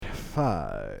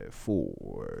5,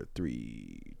 4,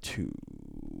 3, 2,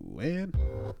 and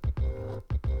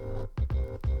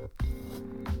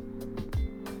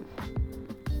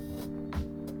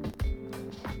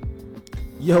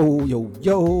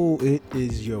yo, it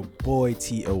is your boy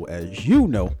T.O. as you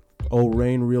know.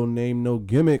 Rain, real name, no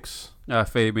gimmicks.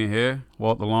 Fabian here,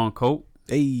 Walt the Long Coat.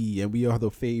 Hey, and we are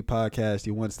the Fade Podcast,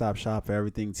 your one-stop shop for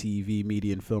everything TV,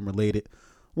 media, and film related,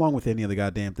 along with any other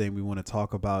goddamn thing we want to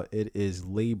talk about. It is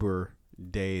Labor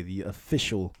Day, the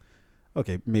official,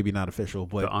 okay, maybe not official,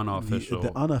 but the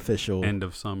unofficial end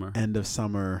of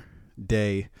summer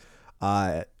day.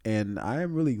 And I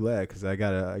am really glad because I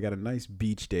got a nice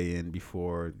beach day in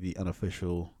before the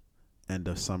unofficial end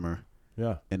of summer.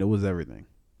 Yeah, and it was everything.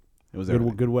 It was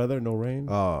good weather, no rain.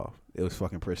 Oh, it was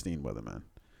fucking pristine weather, man.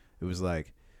 It was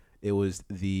like, it was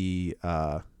the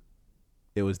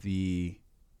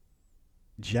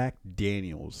Jack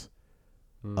Daniels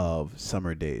of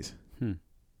summer days.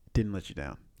 Didn't let you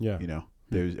down. Yeah, you know,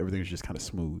 everything was just kind of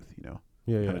smooth. You know,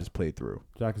 kind of just played through.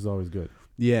 Jack is always good.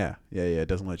 Yeah. It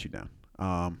doesn't let you down.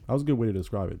 That was a good way to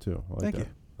describe it too. Thank you.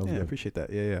 Yeah, I appreciate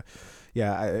that. Yeah.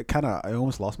 I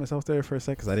almost lost myself there for a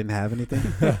sec because I didn't have anything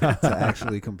to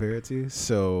actually compare it to.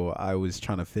 So I was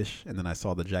trying to fish, and then I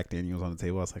saw the Jack Daniels on the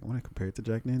table. I was like, I want to compare it to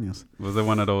Jack Daniels. Was it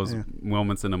one of those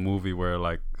moments in a movie where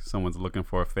like someone's looking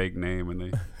for a fake name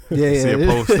and they see a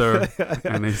poster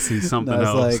and they see something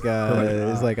else?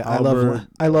 It's like I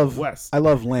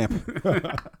love lamp.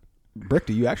 Brick,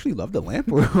 do you actually love the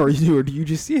lamp, or do you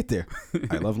just see it there?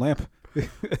 I love lamp.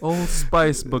 Old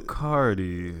Spice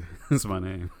Bacardi is my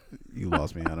name. You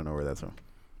lost me. I don't know where that's from.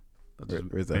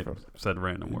 Where's that from? Said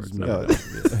random words.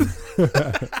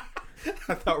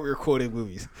 I thought we were quoting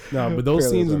movies. No, but those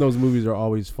scenes in those movies are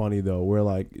always funny though, where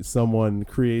like someone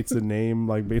creates a name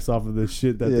like based off of the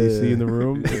shit that they see in the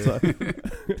room. It's like,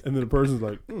 and then the person's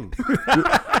like,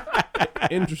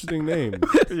 interesting name.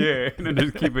 Yeah, and then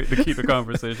just keep the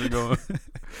conversation going.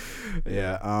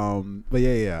 But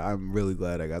I'm really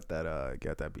glad I got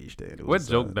that beach day. What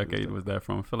joke decade was that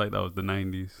from? I feel like that was the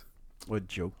 90s. What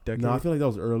joke decade? No, I feel like that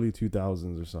was early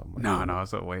 2000s or something. No,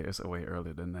 it's way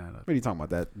earlier than that. What are you talking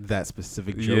about? That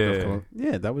specific joke?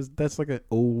 Yeah, that's like an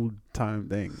old time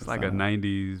thing. It's like a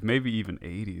 90s, maybe even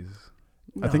 80s.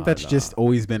 I think that's just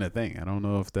always been a thing. I don't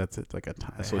know if that's like a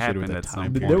time associated with a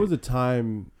time period. There was a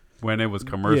time when it was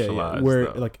commercialized,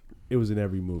 where like it was in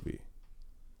every movie.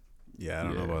 Yeah, I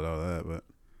don't know about all that, but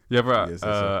you ever?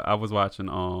 I was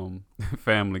watching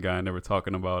Family Guy, and they were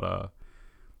talking about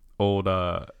old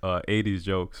 80s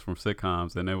jokes from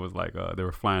sitcoms, and it was like they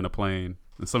were flying a plane,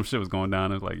 and some shit was going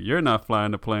down. It was like, you're not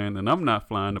flying the plane, and I'm not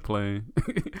flying the plane,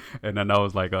 and then that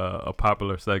was like a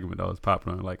popular segment that was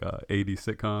popular in like 80s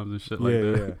sitcoms and shit like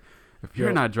that. Yeah. If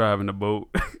you're not driving the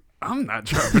boat. I'm not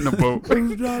driving the boat.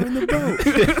 Who's driving the boat?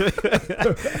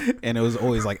 And it was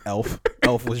always like Elf.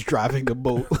 Elf was driving the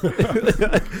boat.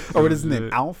 Or what is his name?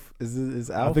 Alf?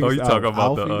 Is Alf? You talking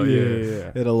about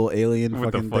It had a little alien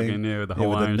with fucking the fucking thing. with the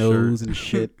Hawaiian with the nose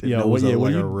shirt. And shit.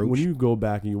 When you go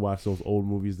back and you watch those old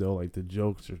movies though, like the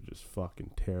jokes are just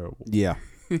fucking terrible. Yeah.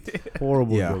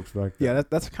 Horrible jokes back then. Yeah,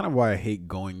 that's kind of why I hate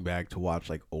going back to watch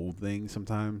like old things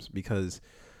sometimes, because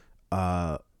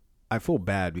I feel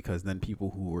bad because then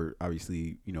people who were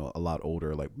obviously, a lot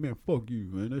older are like, man, fuck you,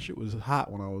 man. That shit was hot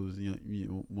when I was,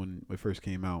 when it first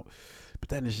came out. But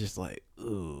then it's just like,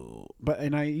 ugh.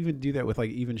 And I even do that with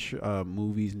like even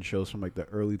movies and shows from like the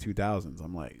early 2000s.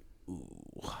 I'm like, ooh.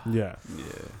 Yeah.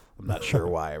 I'm not sure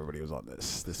why everybody was on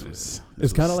this.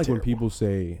 It's kind of like when people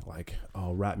say like,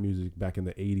 oh, rap music back in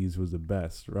the 80s was the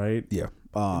best, right? Yeah.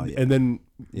 And then,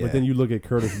 but then you look at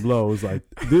Curtis Blow, it's like,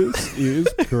 this is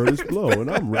Curtis Blow, and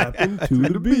I'm rapping to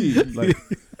the beat. Like,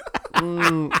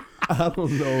 I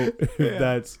don't know if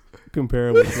that's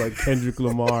comparable to like Kendrick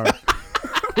Lamar.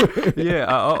 I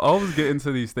always get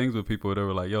into these things with people that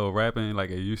were like, yo, rapping like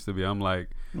it used to be. I'm like,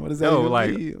 what does that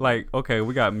mean? like okay,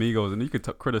 we got Migos, and you could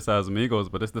criticize Migos,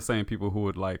 but it's the same people who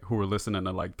were listening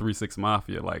to like 3 6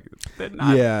 Mafia, like they're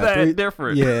not that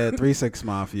different. 3 6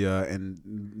 Mafia and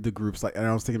the groups like, and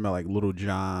I was thinking about like Little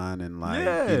John and like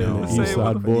East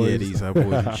Side Boys, the East Side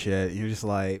Boys and shit. And you're just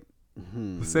like.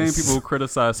 The same people who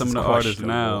criticize some of the artists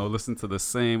now listen to the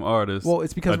same artists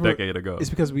a decade ago. It's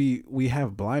because we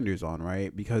have blinders on,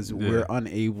 right? Because we're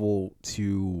unable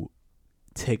to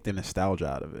take the nostalgia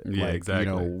out of it. Yeah, like,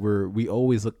 exactly. We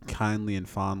always look kindly and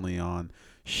fondly on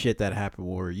shit that happened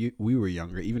when we were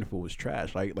younger, even if it was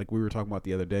trash. Like we were talking about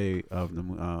the other day of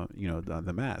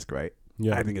the Mask, right?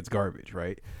 Yeah, I think it's garbage,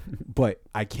 right? But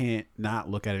I can't not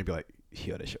look at it and be like,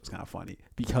 yo, that shit was kind of funny,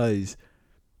 because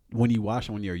when you watch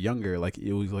it when you're younger, like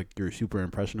it was like you're super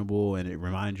impressionable and it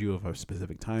reminds you of a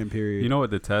specific time period. You know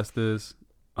what the test is?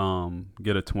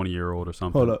 Get a 20-year-old or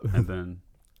something. Hold up. And then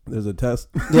there's a test.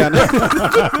 Yeah, no.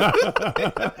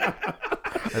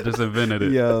 I just invented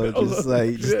it. Yo, just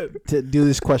like to do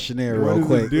this questionnaire real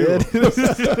quick. You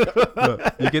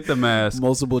get the mask.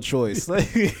 Multiple choice.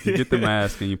 You get the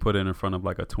mask and you put it in front of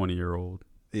like a 20-year-old.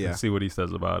 Yeah. And see what he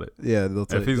says about it. Yeah.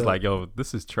 If he's like, yo,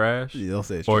 this is trash. Yeah, they'll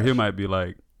say it's or trash. he might be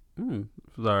like, it's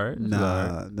all right.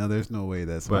 Nah, there's no way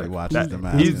that somebody watches the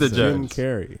mask. He's the judge. Jim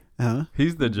Carrey. Huh?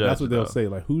 He's the judge. That's what they'll say.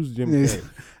 Like, who's Jim Carrey?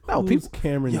 No, who's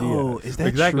Cameron Diaz? Is that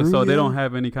exactly. true, So they don't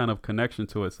have any kind of connection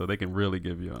to it, so they can really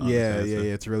give you an honest answer.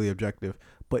 Yeah. It's really objective.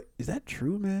 But is that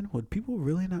true, man? Would people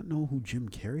really not know who Jim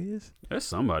Carrey is? There's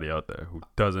somebody out there who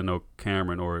doesn't know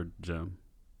Cameron or Jim.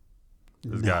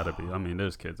 There's got to be. I mean,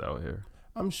 there's kids out here.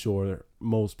 I'm sure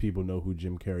most people know who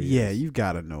Jim Carrey is. Yeah, you've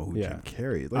got to know who Jim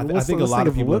Carrey is. Like, I think a lot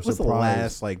of people are what's surprised. the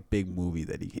last like big movie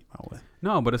that he came out with?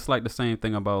 No, but it's like the same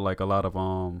thing about like a lot of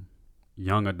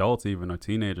young adults even or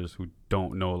teenagers who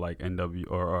don't know like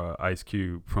NW or Ice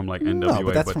Cube from like NWA, No,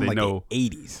 but that's but from they like know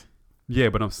 80s. Yeah,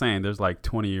 but I'm saying there's like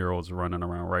 20-year-olds running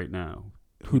around right now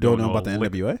who don't know about the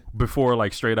NWA before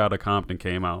like Straight Outta Compton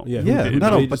came out.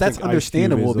 No, but that's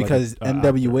understandable like because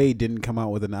NWA didn't come out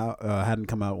with hadn't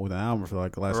come out with an album for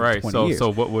like the last 20 years.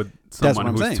 So what would someone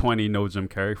who's 20 know Jim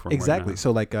Carrey from? Exactly. Right now?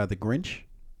 So like the Grinch.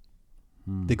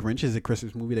 The Grinch is a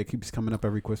Christmas movie that keeps coming up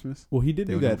every Christmas. Well, he did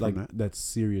do that like that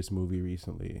serious movie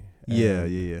recently.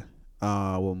 Yeah.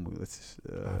 Well, let's.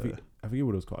 I forget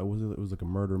what it was called. It was like a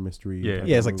murder mystery. Yeah,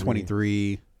 it's like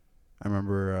 23. I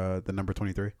remember the number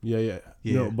 23. Yeah.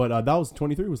 No, but that was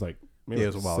 23. Was like maybe it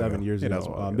was a while 7 ago. years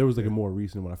ago. There was like a more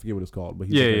recent one. I forget what it's called. But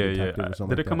he's like a detective or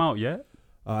something. Did it come out yet?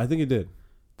 I think it did.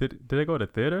 Did it go to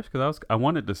theaters? Because I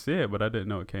wanted to see it, but I didn't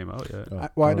know it came out yet.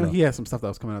 I know he has some stuff that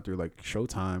was coming out through like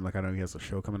Showtime. Like I know he has a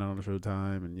show coming out on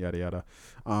Showtime and yada yada.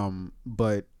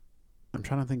 But I'm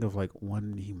trying to think of like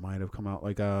when he might have come out.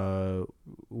 Like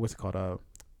what's it called?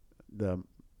 The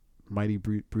Mighty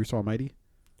Bruce Almighty.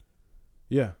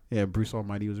 Yeah, Bruce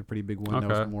Almighty was a pretty big one. Okay.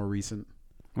 That was more recent.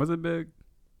 Was it big?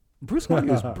 Bruce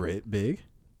Almighty was big.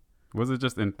 Was it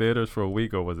just in theaters for a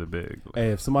week or was it big?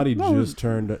 Hey, if somebody just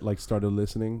started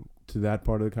listening to that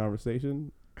part of the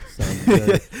conversation,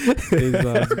 is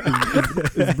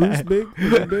Bruce big? Is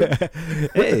he big?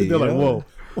 Hey, they're like, whoa.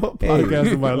 What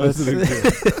podcast am I listening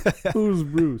to? Who's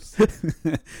Bruce?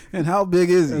 And how big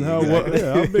is he? And how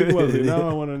big was he? Now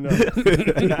I want to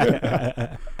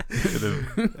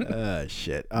know.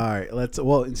 Shit. All right.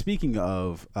 And speaking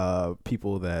of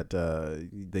people that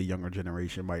the younger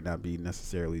generation might not be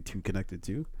necessarily too connected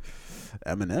to,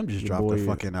 Eminem just dropped a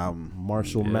fucking album.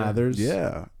 Marshall Mathers.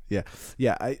 Yeah.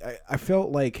 I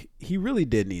felt like he really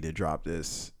did need to drop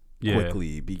this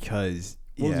quickly because.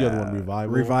 What was the other one?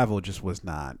 Revival? Revival just was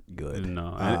not good.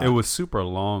 No, it was super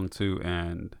long too,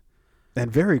 and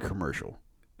very commercial.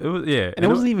 It was and it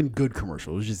wasn't even good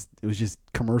commercial. It was just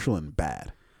commercial and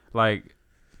bad. Like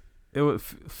it was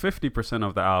 50%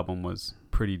 of the album was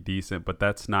pretty decent, but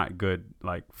that's not good.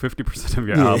 Like 50% of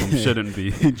your album shouldn't be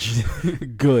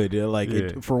good.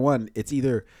 Like for one, it's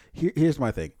either here's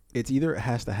my thing. It's either it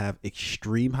has to have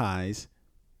extreme highs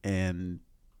and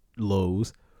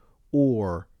lows,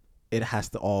 or it has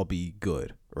to all be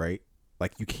good, right?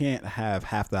 Like you can't have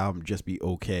half the album just be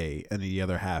okay and the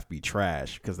other half be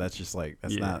trash because that's just like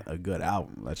not a good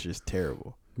album. That's just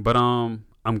terrible. But I'm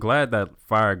glad that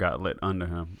fire got lit under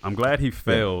him. I'm glad he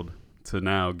failed to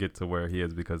now get to where he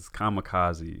is because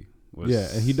Kamikaze was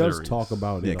and he does serious. Talk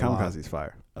about it. Yeah, Kamikaze's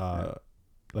fire.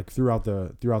 Like throughout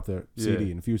the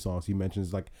CD and a few songs, he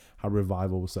mentions like how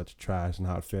Revival was such trash and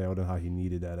how it failed and how he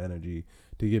needed that energy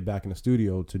to get back in the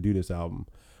studio to do this album.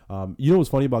 You know what's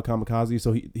funny about Kamikaze?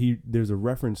 So he there's a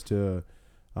reference to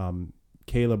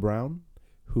Kayla Brown,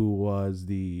 who was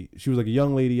she was like a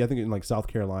young lady, I think in like South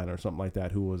Carolina or something like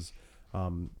that, who was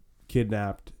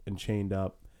kidnapped and chained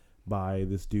up by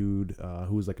this dude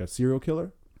who was like a serial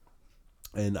killer.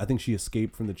 And I think she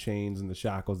escaped from the chains and the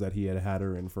shackles that he had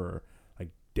her in for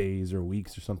like days or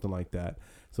weeks or something like that.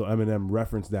 So Eminem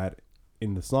referenced that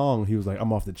in the song. He was like,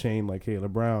 "I'm off the chain like Kayla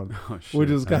Brown,"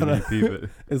 which is kind of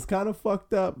it's kind of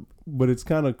fucked up, but it's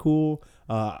kind of cool.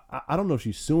 I don't know if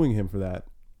she's suing him for that.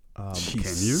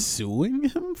 She's suing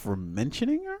him for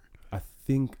mentioning her? I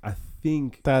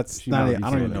think that's not. I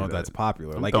don't even know if that's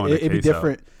popular. Like it'd be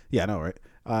different. Out. Yeah, I know,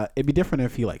 right? It'd be different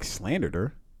if he like slandered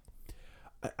her.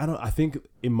 I think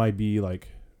it might be like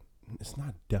it's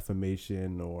not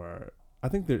defamation or I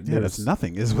think that's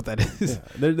nothing is what that is.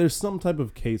 Yeah, there's some type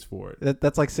of case for it.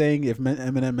 That's like saying if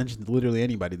Eminem mentioned literally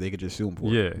anybody, they could just sue him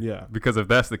for it. Yeah. Because if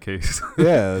that's the case,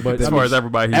 but as far as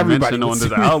everybody mentioned on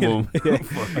this album,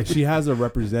 like she has a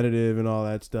representative and all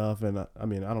that stuff. And I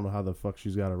mean, I don't know how the fuck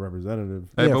she's got a representative.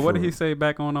 Hey, but what did he say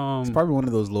back on? It's probably one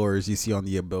of those lawyers you see on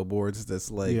the billboards.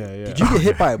 That's like, did you get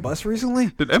hit by a bus recently?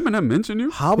 Did Eminem mention you?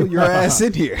 Hobble your ass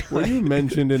in here. Were you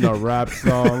mentioned in a rap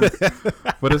song?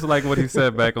 But it's like what he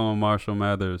said back on Marshall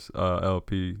Mathers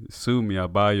LP. Sue me, I'll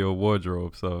buy you a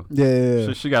wardrobe. So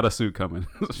she got a suit coming.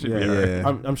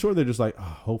 I'm sure they're just like,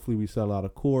 hopefully we settle out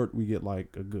of court. We get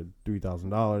like a good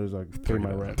 $3,000. I can pay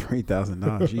my rent.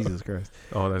 $3,000. Jesus Christ.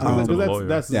 Oh, that's going to the lawyer.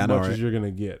 That's as much as you're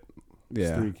gonna get.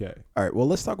 Yeah. $3K. All right. Well,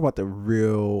 let's talk about the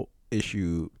real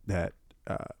issue that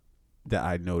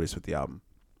I noticed with the album.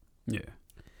 Yeah.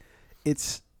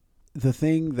 It's the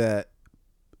thing that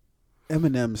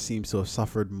Eminem seems to have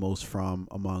suffered most from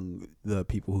among the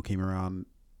people who came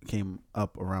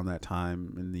up around that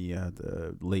time in the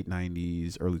late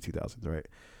 90s, early 2000s, right?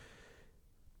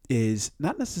 Is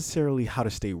not necessarily how to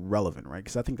stay relevant, right?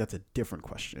 Because I think that's a different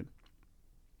question.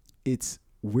 It's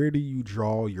where do you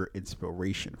draw your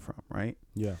inspiration from, right?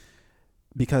 Yeah.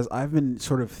 Because I've been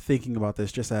sort of thinking about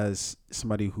this just as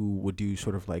somebody who would do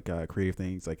sort of like creative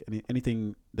things, like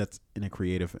anything that's in a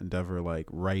creative endeavor, like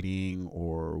writing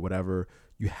or whatever,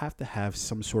 you have to have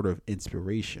some sort of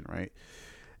inspiration, right?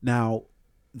 Now,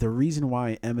 the reason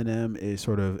why Eminem is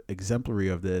sort of exemplary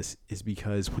of this is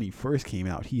because when he first came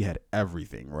out, he had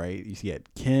everything, right? He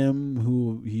had Kim,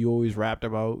 who he always rapped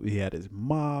about. He had his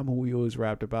mom, who he always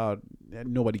rapped about.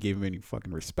 And nobody gave him any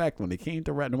fucking respect when they came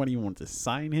to rap. Nobody even wanted to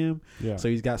sign him. Yeah. So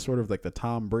he's got sort of like the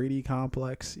Tom Brady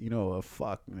complex,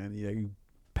 fuck, man. You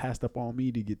passed up on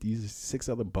me to get these 6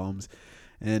 other bums.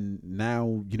 And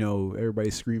now,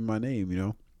 everybody's screaming my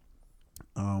name,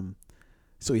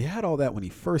 So he had all that when he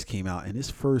first came out, and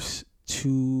his first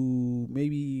 2,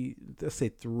 maybe let's say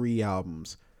 3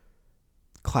 albums,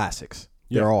 classics.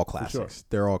 They're all classics. Sure.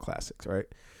 They're all classics, right?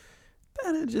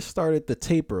 Then it just started to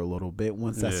taper a little bit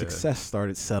once that success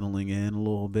started settling in a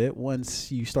little bit.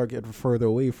 Once you start getting further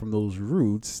away from those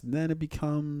roots, then it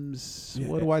becomes,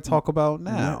 what do I talk about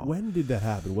now? When did that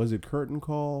happen? Was it Curtain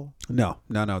Call? No.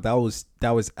 That was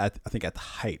I think at the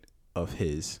height of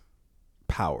his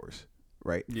powers.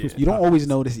 Right. Yeah. You don't always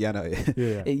notice. You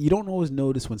don't always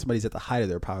notice when somebody's at the height of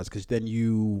their powers because then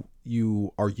you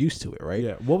are used to it, right?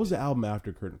 Yeah. What was the album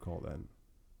after Curtain Call then?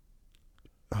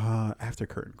 After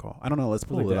Curtain Call, I don't know. Let's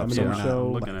pull it up.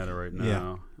 I'm looking at it right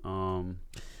now. Yeah.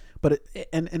 But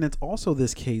it's also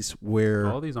this case where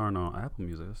all these aren't on Apple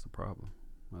Music. That's the problem.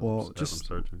 Just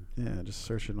searching. Yeah, just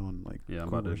searching on like. Yeah, I'm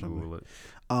about to Google it.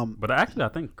 But actually, I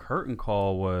think Curtain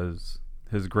Call was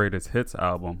his greatest hits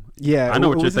album. Yeah, I know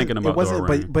what you're thinking about. It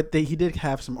wasn't, but he did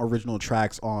have some original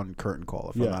tracks on Curtain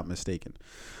Call, if I'm not mistaken.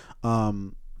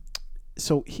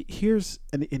 So here's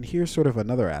sort of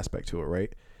another aspect to it,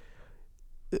 right?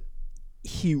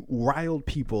 He riled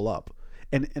people up,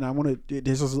 and I want to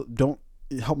don't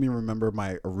help me remember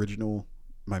my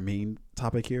main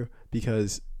topic here,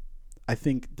 because I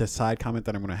think the side comment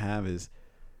that I'm going to have is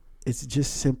it's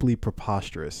just simply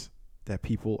preposterous that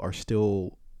people are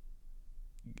still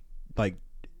like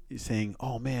saying,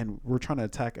 oh man, we're trying to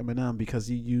attack Eminem because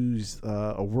he used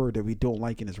a word that we don't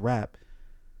like in his rap.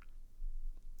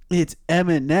 It's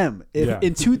Eminem. If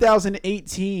in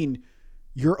 2018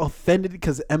 you're offended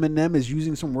because Eminem is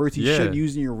using some words he shouldn't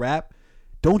use in your rap,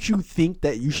 don't you think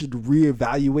that you should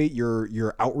reevaluate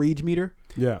your outrage meter?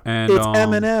 Yeah. And it's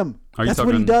Eminem. That's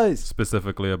what he does.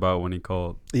 Specifically about when he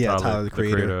called Tyler the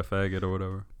creator a faggot or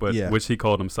whatever. But which he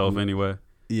called himself anyway.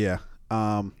 Yeah.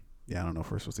 I don't know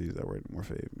if we're supposed to use that word more.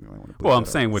 Well, I'm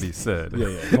saying what he said.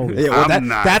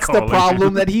 That's the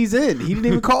problem that he's in. He didn't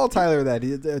even call Tyler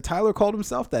that. Tyler called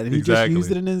himself that, and he just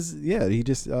used it in his. Yeah, he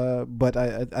just. But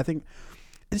I think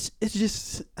it's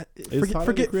just. Is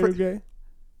Tyler the creator gay?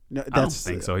 No, I don't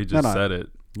think so. He just said it.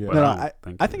 Yeah.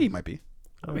 I think he might be.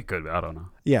 I mean, he could be. I don't know.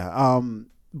 Yeah.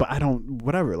 But I don't.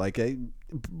 Whatever. Like,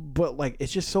 but like,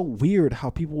 it's just so weird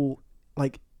how people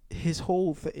like his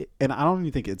whole thing, and I don't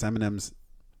even think it's Eminem's.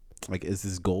 Like, is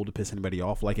his goal to piss anybody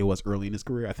off like it was early in his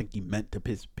career? I think he meant to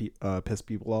piss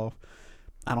people off.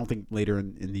 I don't think later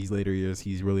in these later years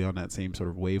he's really on that same sort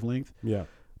of wavelength. Yeah.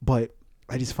 But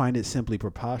I just find it simply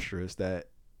preposterous that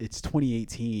it's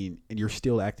 2018 and you're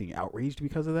still acting outraged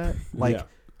because of that. Like,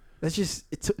 that's just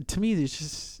to me. It's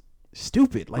just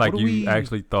stupid. Like you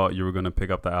actually thought you were gonna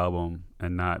pick up the album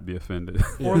and not be offended,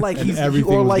 or like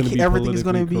everything's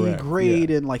gonna be great,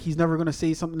 and like he's never gonna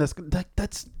say something that's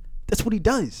what he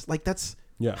does. Like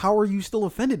how are you still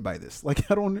offended by this? Like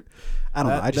I don't know.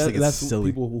 I just think it's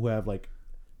silly. People who have like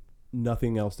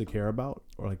nothing else to care about,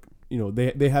 or like, you know,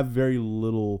 they have very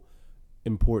little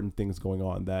important things going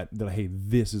on that hey,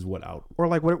 this is what out. Or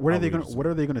like, what are they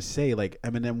gonna say? Like,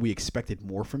 Eminem, we expected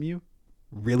more from you.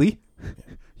 Really?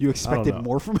 You expected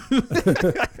more from me?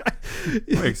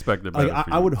 We expected better.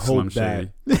 I would hope that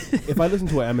if I listen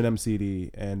to an Eminem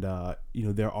CD and you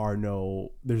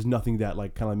know, there's nothing that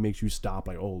like kind of makes you stop,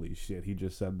 like, holy shit, he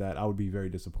just said that, I would be very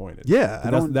disappointed. Yeah,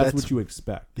 that's what you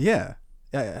expect. Yeah.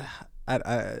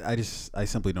 I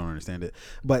simply don't understand it.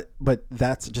 But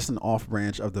that's just an off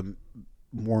branch of the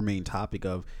more main topic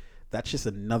of, that's just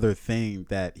another thing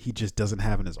that he just doesn't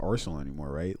have in his arsenal anymore,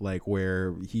 right? Like,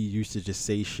 where he used to just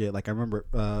say shit. Like, I remember,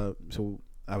 so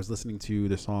I was listening to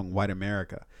the song White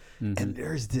America, and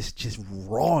there's this just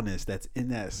rawness that's in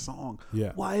that song.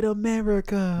 Yeah. White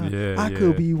America, I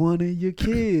could be one of your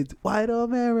kids. White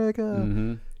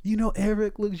America, you know,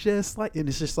 Eric looks just like, and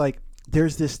it's just like,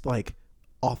 there's this like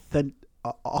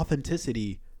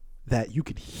authenticity that you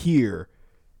could hear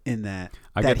in that.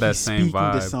 I get that same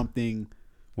vibe to something.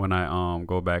 When I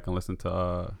go back and listen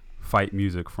to fight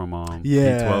music from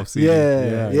P12 CD.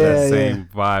 That same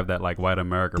vibe that like White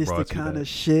America this brought the you. Kind of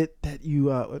shit that you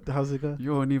how's it go?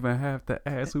 You don't even have to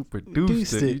ask who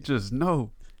produced it. You just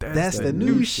know that's the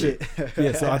new shit.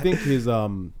 Yeah, so I think his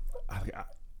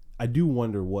I do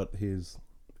wonder what his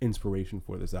inspiration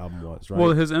for this album was, right?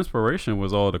 Well, his inspiration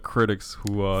was all the critics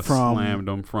who slammed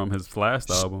him from his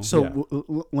last album.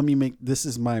 So let me make, this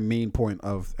is my main point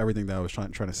of everything that I was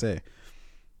trying to say.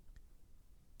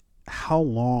 How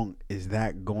long is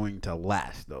that going to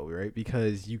last, though, right?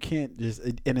 Because you can't just,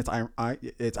 and it's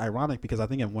ironic because I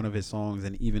think in one of his songs,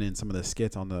 and even in some of the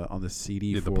skits on the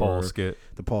CD, the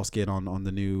Paul skit on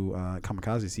the new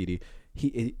Kamikaze CD,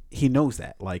 he knows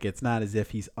that. Like, it's not as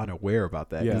if he's unaware about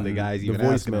that. Yeah, the guy's even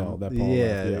asking him. That Paul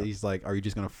left, he's like, "Are you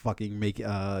just gonna fucking make is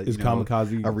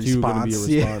Kamikaze a response?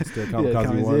 Be a response to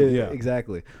Kamikaze 1? Yeah,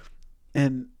 exactly."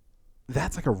 And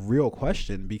that's like a real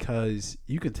question, because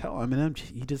you can tell Eminem,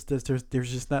 he just does, there's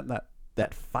just not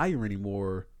that fire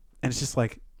anymore, and it's just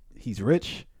like, he's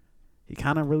rich, he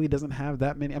kind of really doesn't have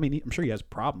that many. I mean, I'm sure he has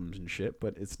problems and shit,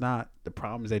 but it's not the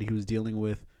problems that he was dealing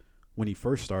with when he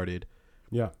first started.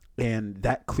 Yeah, and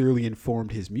that clearly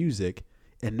informed his music,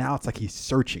 and now it's like he's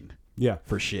searching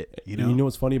for shit. You know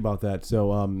what's funny about that?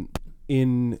 So on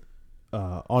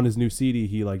his new CD,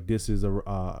 he like disses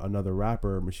another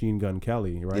rapper, Machine Gun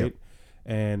Kelly, right? Yep.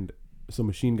 And so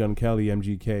Machine Gun Kelly,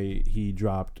 MGK, he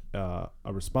dropped a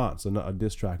response, a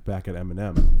diss track back at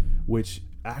Eminem, which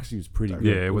actually was pretty good.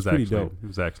 Yeah, it was pretty actually dope. It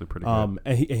was actually pretty good.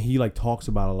 And he like talks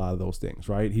about a lot of those things,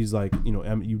 right? He's like, you know,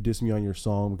 you dissed me on your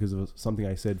song because of something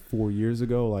I said 4 years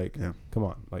ago. Like, come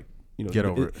on, like, you know, get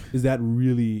over it. Is that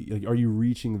really, like, are you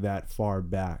reaching that far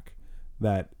back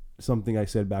that something I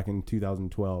said back in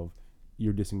 2012,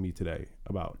 you're dissing me today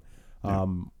about? Yeah.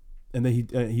 And then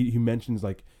he mentions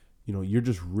like, you know, you're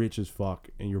just rich as fuck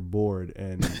and you're bored,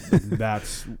 and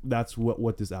that's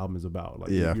what this album is about.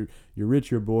 Like, you're rich,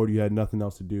 you're bored, you had nothing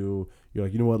else to do. You're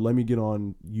like, you know what? Let me get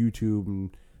on YouTube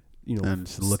and, you know, and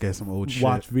just look at some old shit.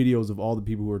 Watch videos of all the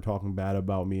people who are talking bad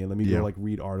about me, and let me go like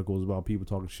read articles about people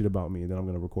talking shit about me, and then I'm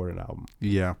gonna record an album.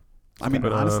 Yeah. I mean,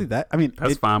 but, honestly,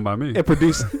 that's fine by me. It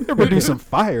produced some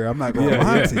fire. I'm not going to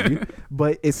lie to you,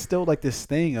 but it's still like this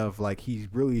thing of like,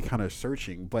 he's really kind of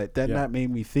searching. But then that made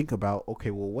me think about,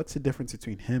 okay, well, what's the difference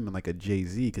between him and like a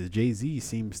Jay-Z? Because Jay-Z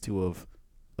seems to have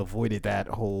avoided that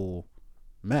whole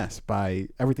mess by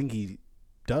everything he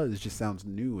does. Just sounds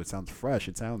new. It sounds fresh.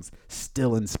 It sounds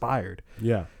still inspired.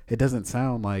 Yeah, it doesn't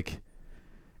sound like.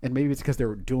 And maybe it's because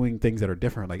they're doing things that are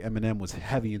different. Like, Eminem was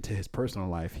heavy into his personal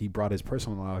life. He brought his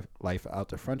personal life out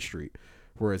to Front Street.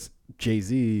 Whereas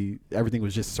Jay-Z, everything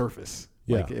was just surface.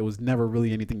 Yeah. Like, it was never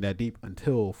really anything that deep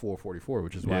until 444,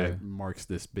 which is why it marks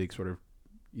this big sort of,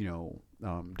 you know,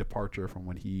 departure from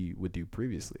what he would do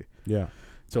previously. Yeah.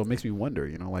 So it makes me wonder,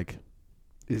 you know, like,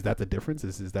 is that the difference?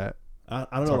 Is that I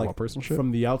don't know, like, personal shit? From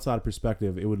the outside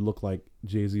perspective, it would look like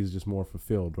Jay-Z is just more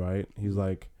fulfilled, right? He's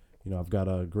like, you know, I've got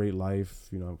a great life,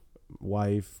 you know,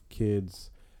 wife,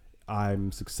 kids,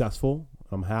 I'm successful,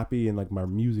 I'm happy, and like my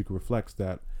music reflects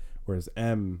that. Whereas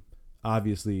M,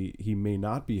 obviously, he may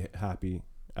not be happy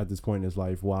at this point in his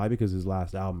life. Why? Because his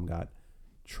last album got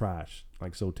trashed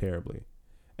like so terribly.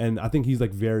 And I think he's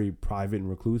like very private and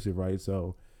reclusive, right?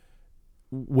 So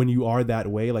when you are that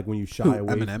way, like when you shy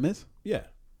away. Eminem is? Yeah.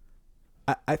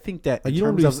 I think that like, you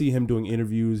don't really see him doing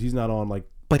interviews. He's not on like.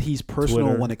 But he's personal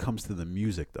Twitter. when it comes to the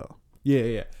music, though.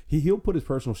 Yeah. He'll put his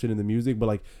personal shit in the music, but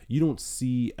like you don't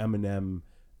see Eminem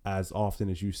as often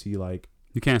as you see like.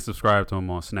 You can't subscribe to him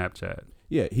on Snapchat.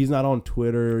 Yeah, he's not on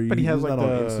Twitter. But he has he's like not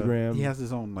on Instagram. He has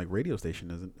his own like radio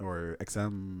station, isn't or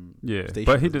XM? Yeah, station,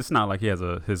 but it's not like he has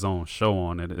his own show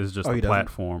on it. It's just a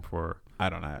platform for. I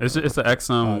don't know. It's an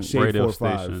XM radio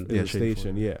station. Yeah,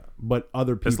 station. Yeah, but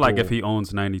other people. It's like if he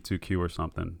owns 92Q or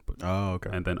something. Oh,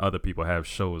 okay. And then other people have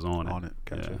shows on it. On it,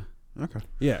 gotcha. Yeah. Okay.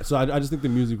 Yeah, so I just think the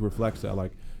music reflects that.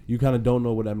 Like, you kind of don't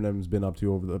know what Eminem's been up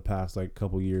to over the past like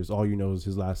couple years. All you know is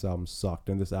his last album sucked,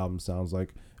 and this album sounds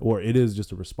like, or it is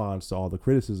just a response to all the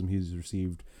criticism he's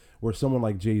received. Where someone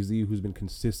like Jay-Z, who's been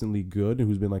consistently good and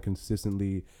who's been like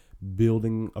consistently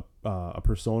building a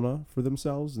persona for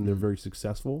themselves, and they're very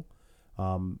successful.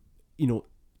 You know,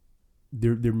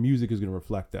 their music is going to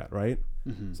reflect that, right?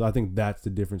 Mm-hmm. So I think that's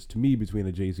the difference to me between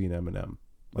a Jay-Z and Eminem.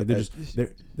 Like they're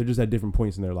just at different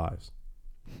points in their lives.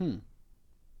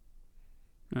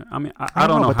 I mean, I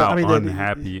don't know how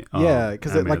unhappy. Yeah,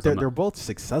 because like they're both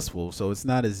successful, so it's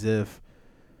not as if.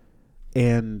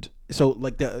 And so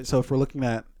so if we're looking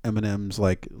at Eminem's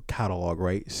like catalog,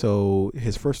 right? So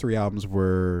his first 3 albums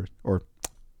were, or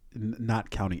not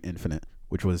counting Infinite,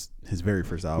 which was his very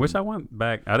first album. Which I went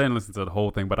back. I didn't listen to the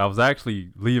whole thing, but I was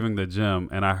actually leaving the gym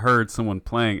and I heard someone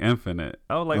playing Infinite.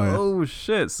 I was like, oh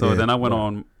shit. So then I went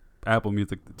on Apple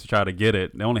Music to try to get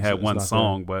it. They only had one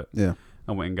song, but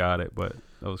I went and got it. But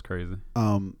that was crazy.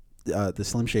 The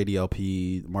Slim Shady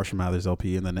LP, Marshall Mathers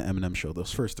LP, and then the Eminem Show.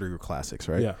 Those first 3 were classics,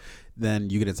 right? Yeah.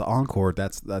 Then you get into Encore.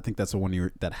 I think that's the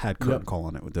one that had Curtain Call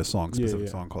on it, with the specific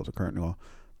song called The Curtain Call.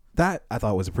 That I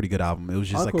thought was a pretty good album. It was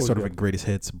just Encore like sort of a greatest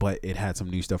hits, but it had some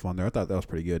new stuff on there. I thought that was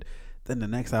pretty good. Then the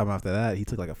next album after that, he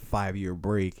took like a 5-year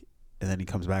break, and then he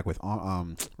comes back with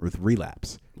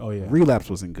Relapse. Oh yeah, Relapse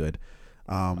wasn't good.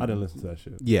 I didn't listen to that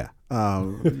shit. Yeah, but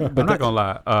I'm not gonna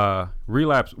lie.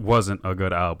 Relapse wasn't a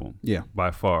good album. Yeah,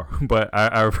 by far. But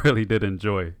I really did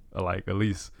enjoy like at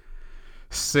least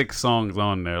 6 songs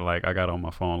on there. Like I got on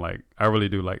my phone. Like I really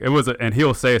do. Like it was, and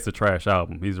he'll say it's a trash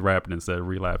album. He's rapping and said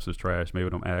Relapse was trash. Maybe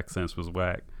them accents was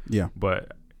whack. Yeah,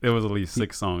 but there was at least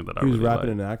 6 songs that I really liked. He was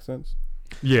rapping in accents.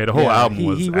 Yeah, the whole album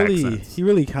was accents. He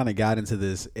really kind of got into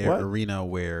this arena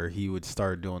where he would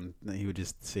start doing. He would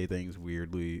just say things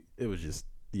weirdly. It was just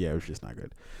not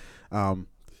good.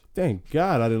 Thank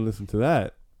God I didn't listen to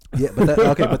that. Yeah,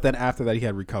 but then after that he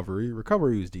had Recovery.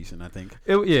 Recovery was decent, I think.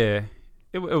 It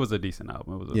was a decent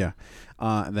album. It was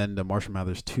and then the Marshall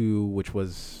Mathers 2, which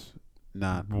was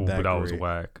not that great. Was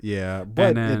whack. Yeah,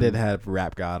 but it did have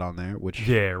Rap God on there, which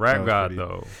Rap God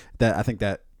though. That I think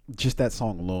that just that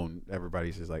song alone,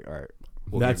 everybody's just like, all right.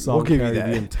 That song carried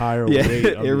the entire weight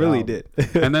of it really did.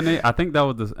 And then I think that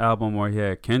was this album where he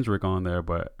had Kendrick on there,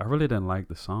 but I really didn't like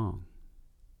the song.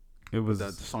 It was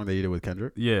the song that he did with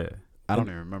Kendrick? Yeah. I don't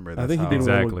even remember. I think he did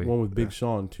one with Big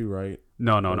Sean too, right?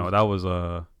 No. That was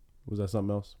was that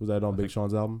something else? Was that on Big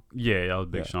Sean's album? Yeah, that was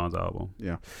Big Sean's album.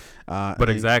 Yeah. But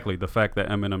exactly, the fact that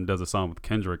Eminem does a song with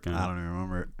Kendrick and I don't even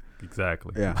remember it.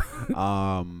 Exactly. Yeah.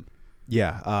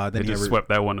 Then they just swept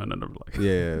that one under the like.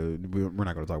 Yeah, we're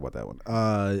not going to talk about that one.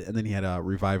 And then he had a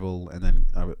Revival, and then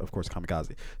of course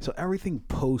Kamikaze. So everything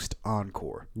post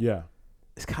Encore,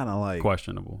 it's kind of like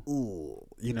questionable. Ooh,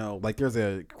 like there's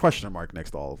a question mark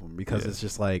next to all of them because it's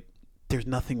just like there's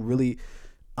nothing really.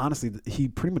 Honestly, he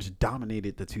pretty much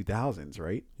dominated the 2000s,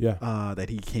 right? Yeah. That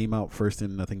he came out first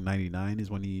in I think '99 is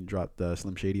when he dropped the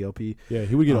Slim Shady LP. Yeah,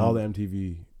 he would get all the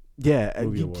MTV. Yeah,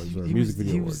 movie awards or music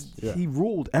video awards. He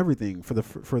ruled everything for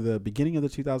the beginning of the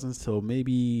 2000s till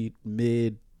maybe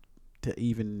mid to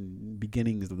even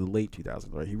beginnings of the late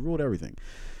 2000s. Right, he ruled everything,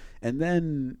 and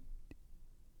then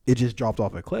it just dropped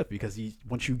off a cliff because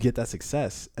once you get that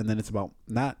success, and then it's about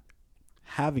not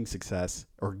having success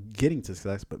or getting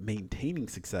success, but maintaining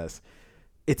success.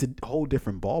 It's a whole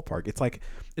different ballpark.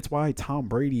 It's why Tom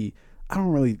Brady. I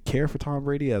don't really care for Tom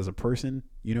Brady as a person,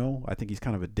 I think he's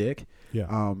kind of a dick.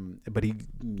 Yeah. But he,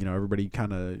 everybody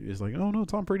kind of is like, oh no,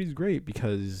 Tom Brady's great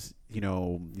because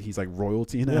he's like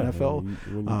royalty in the NFL.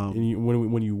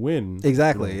 When you win,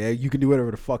 exactly. You can do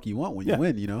whatever the fuck you want when you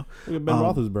win. Look at Ben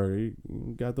Roethlisberger.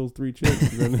 He got those 3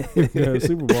 chips in the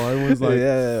Super Bowl. Everyone's like,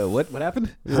 yeah. What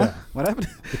happened? Yeah. Huh? What happened?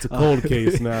 It's a cold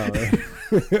case now.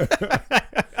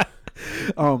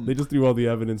 They just threw all the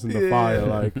evidence in the fire.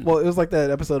 Like, well, it was like that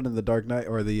episode in The Dark Knight,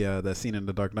 or the scene in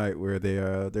The Dark Knight where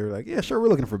they're like, yeah, sure, we're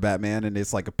looking for Batman, and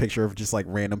it's like a picture of just like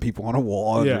random people on a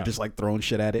wall, and they're just like throwing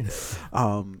shit at it.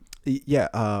 I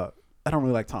don't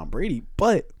really like Tom Brady,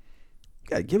 but you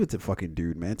gotta give it to fucking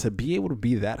dude, man, to be able to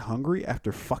be that hungry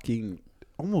after fucking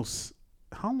almost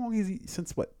how long is he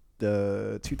since what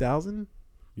the 2000?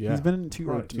 Yeah, he's been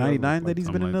in 99 that he's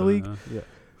been in the league. Yeah.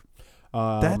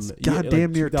 That's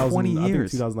goddamn near 20 years. I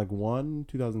think 2001,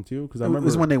 2002. Because I remember it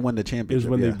was when they won the championship. It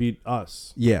was when they beat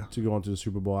us. Yeah. To go into the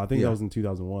Super Bowl. I think that was in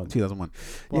 2001. 2001.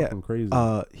 Fucking crazy.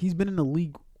 He's been in the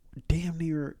league damn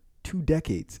near 2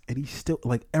 decades, and he's still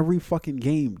like every fucking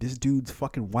game. This dude's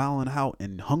fucking wilding out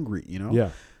and hungry. You know. Yeah.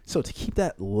 So to keep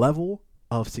that level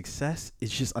of success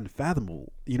is just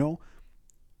unfathomable. You know.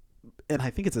 And I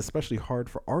think it's especially hard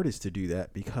for artists to do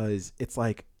that because it's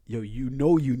like, you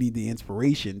need the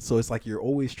inspiration. So it's like you're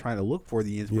always trying to look for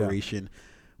the inspiration. Yeah.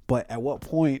 But at what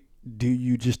point do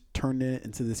you just turn it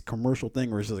into this commercial thing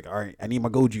where it's just like, all right, I need my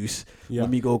go juice. Yeah. Let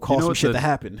me go cause some shit to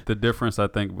happen. The difference, I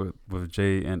think, with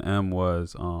Jay and M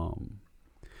was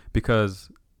because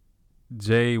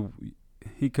Jay,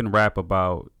 he can rap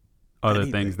about other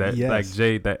things that like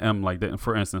Jay, that M, like that,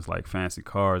 for instance, like fancy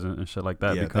cars and shit like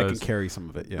that. Yeah, because that can carry some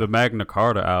of it. Yeah. The Magna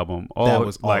Carta album,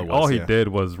 all he did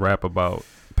was rap about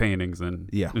paintings and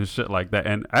shit like that.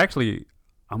 And actually,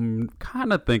 I'm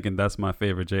kind of thinking that's my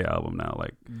favorite Jay album now.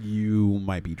 Like, you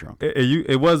might be drunk.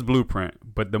 It was Blueprint,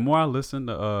 but the more I listen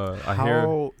to,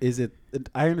 how is it?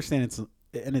 I understand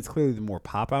it's clearly the more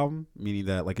pop album, meaning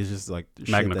that like it's just like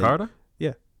Magna Carta.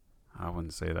 Yeah. I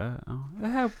wouldn't say that.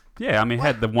 It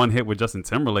had the one hit with Justin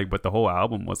Timberlake, but the whole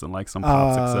album wasn't like some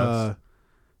pop success.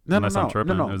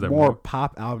 No. More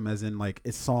pop album, as in like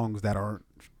it's songs that aren't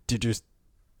just.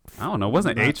 I don't know.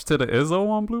 Wasn't H to the Izzo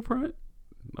on Blueprint?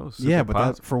 Yeah, but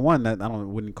that's for one that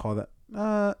wouldn't call that.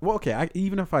 Well, okay.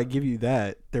 Even if I give you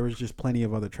that, there was just plenty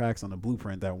of other tracks on the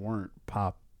Blueprint that weren't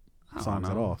pop songs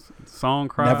at all. Song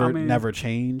Cry. Never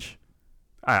Change.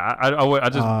 I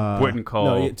just wouldn't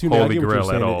call Holy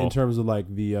Grail at all in terms of like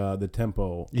the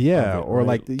tempo. Yeah, or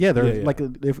right? Like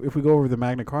if we go over the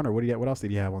Magna Carta, what else did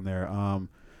he have on there?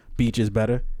 Beach is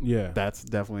Better. Yeah, that's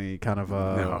definitely kind of.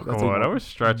 I was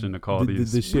stretching to call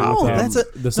these. The shit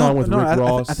the song with Rick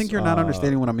Ross. I think you're not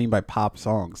understanding what I mean by pop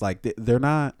songs. Like they're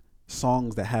not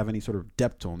songs that have any sort of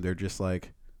depth to them. They're just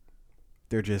like.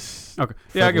 They're just okay.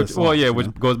 Yeah, I get. Well, yeah,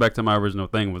 which goes back to my original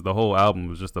thing was the whole album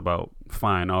was just about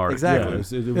fine art. Exactly,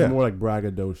 it was more like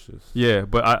braggadocious. Yeah,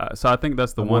 but I think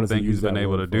that's the one thing he's been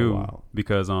able to do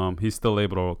because he's still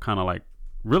able to kind of like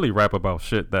really rap about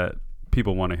shit that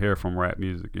people want to hear from rap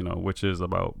music, which is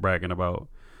about bragging about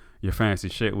your fancy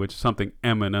shit, which is something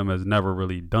Eminem has never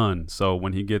really done. So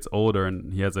when he gets older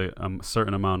and he has a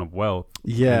certain amount of wealth,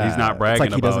 he's not bragging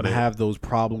it's like he doesn't have those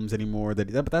problems anymore.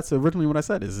 But that's originally what I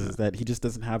said is that he just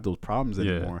doesn't have those problems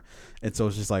anymore, and so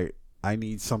it's just like I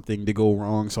need something to go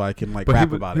wrong so I can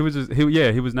rap about it.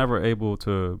 He was never able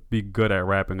to be good at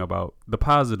rapping about the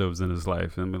positives in his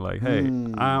life and be like, hey,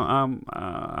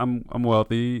 I'm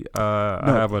wealthy. I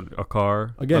have a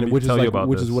car. Again, which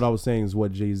is what I was saying is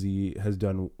what Jay-Z has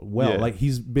done well. Yeah. Like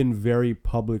he's been very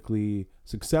publicly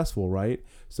successful, right?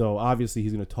 So obviously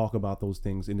he's going to talk about those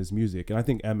things in his music. And I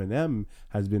think Eminem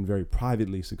has been very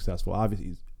privately successful. Obviously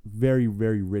he's very,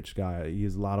 very rich guy. He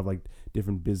has a lot of like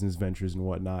different business ventures and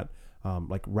whatnot.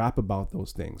 Like rap about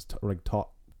those things,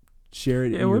 share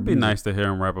it. Yeah, it would be nice to hear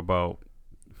him rap about,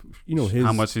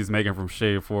 how much he's making from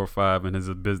Shade 4-5 and his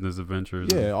business adventures.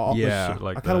 Yeah, all shit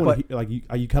like I kind of want to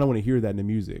you kind of want to hear that in the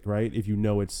music, right? If you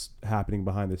know it's happening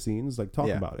behind the scenes, like talk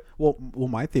about it. Well,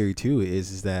 my theory too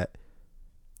is that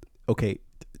okay.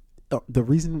 The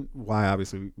reason why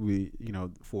obviously we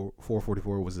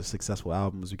 444 was a successful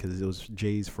album was because it was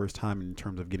Jay's first time in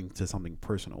terms of getting to something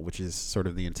personal, which is sort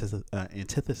of the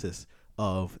antithesis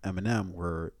of Eminem,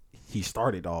 where he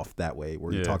started off that way,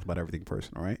 where he talked about everything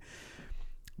personal, right?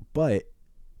 But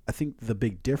I think the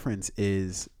big difference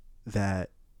is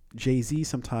that Jay-Z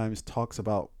sometimes talks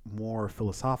about more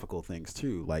philosophical things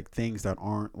too, like things that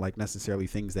aren't like necessarily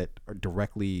things that are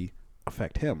directly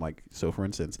affect him. Like, so for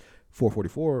instance,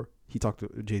 444,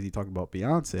 Jay-Z talked about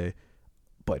Beyonce,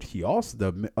 but he also,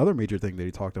 the other major thing that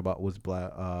he talked about was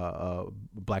black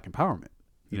empowerment.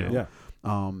 You know?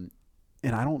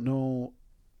 And I don't know,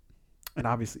 and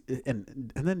obviously,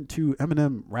 and then too,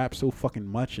 Eminem raps so fucking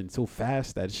much and so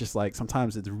fast that it's just like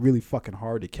sometimes it's really fucking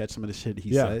hard to catch some of the shit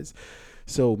he says.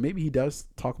 So maybe he does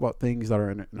talk about things that are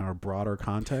in our broader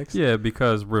context. Yeah,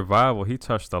 because Revival, he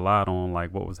touched a lot on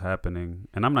like what was happening,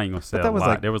 and I'm not even gonna say a lot.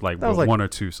 Like, there was like one or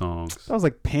two songs. That was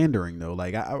like pandering though.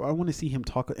 Like I want to see him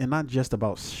talk, and not just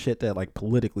about shit that like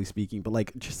politically speaking, but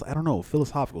like just I don't know,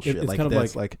 philosophical shit. It's like kind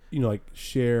of like like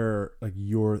share like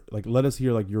your like let us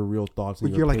hear like your real thoughts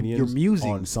and your opinions, your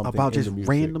musings about just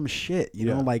random shit. You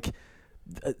know, like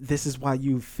this is why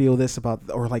you feel this about,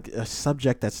 or like a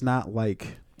subject that's not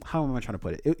like. how am I trying to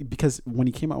put it? Because when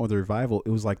he came out with the Revival, it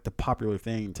was like the popular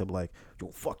thing to be like, yo,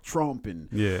 fuck Trump, and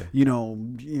you know,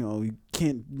 you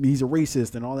can't, he's a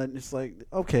racist and all that. And it's like,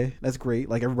 okay, that's great.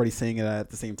 Like everybody's saying it at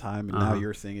the same time, and now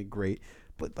you're saying it, great.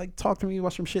 But like, talk to me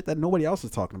about some shit that nobody else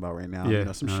is talking about right now. You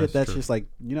know, some shit that's just like,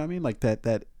 you know what I mean? Like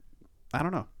that I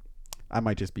don't know. I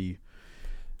might just be.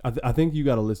 I think you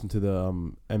got to listen to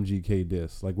the MGK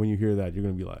diss. Like when you hear that, you're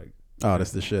gonna be like, oh,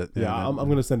 that's the shit. Yeah, I'm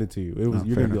gonna send it to you.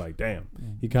 You're gonna be like, damn.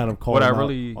 He kind of called out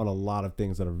on a lot of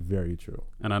things that are very true.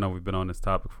 And I know we've been on this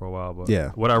topic for a while, but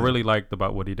what I really liked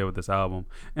about what he did with this album,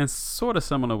 and sort of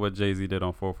similar to what Jay-Z did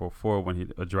on 444 when he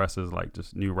addresses like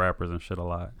just new rappers and shit a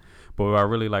lot. But what I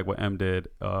really like what M did,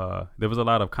 there was a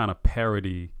lot of kind of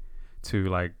parody to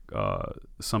like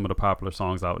some of the popular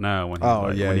songs out now. When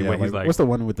he's he's like, what's the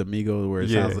one with the Migos where it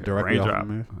sounds directly off of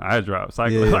me? I dropped.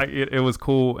 Like it was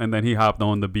cool, and then he hopped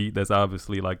on the beat that's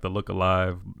obviously like the Look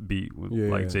Alive beat with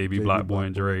like JB Black Boy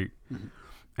and Drake. Mm-hmm.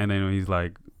 And then he's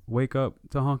like, wake up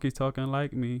to honkies talking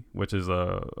like me, which is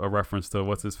a reference to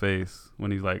what's his face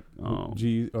when he's like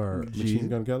Machine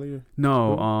Gun Kelly?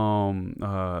 No,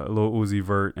 Lil Uzi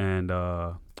Vert and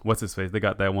what's his face? They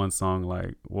got that one song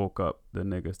like woke up the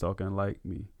niggas talking like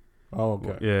me. Oh,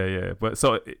 okay. Yeah. But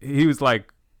so he was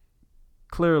like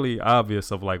clearly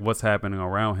obvious of like what's happening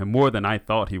around him more than I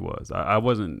thought he was. I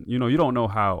wasn't, you don't know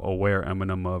how aware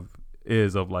Eminem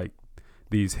is of like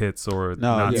these hits or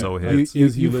so hits.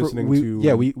 Is he listening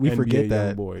to we NBA forget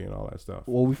that Youngboy and all that stuff?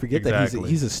 Well, we forget that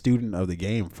he's a student of the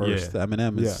game first.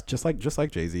 Eminem is just like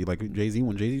Jay-Z. Like Jay-Z,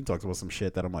 when Jay-Z talks about some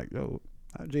shit that I'm like, yo,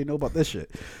 how did Jay know about this shit?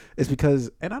 It's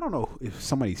because, and I don't know if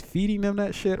somebody's feeding them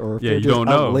that shit or if they're just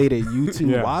up late at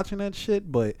YouTube watching that shit,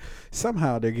 but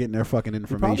somehow they're getting their fucking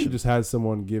information. He probably just had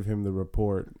someone give him the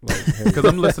report. Because like,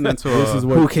 I'm listening to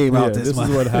who came out this month. This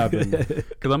is what happened.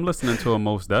 Because I'm listening to a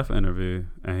Mos Def interview,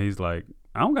 and he's like,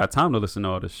 I don't got time to listen to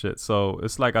all this shit. So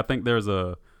it's like, I think there's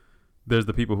the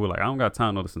people who are like, I don't got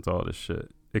time to listen to all this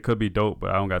shit. It could be dope,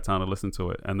 but I don't got time to listen to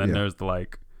it. And then there's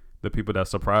the people that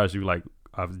surprise you, like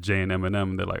of Jay and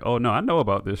Eminem. They're like, oh no, I know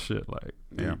about this shit. Like,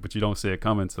 but you don't see it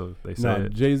coming till they say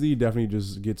it. Jay-Z definitely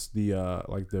just gets the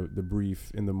the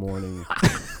brief in the morning.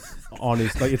 On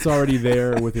his, like, it's already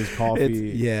there with his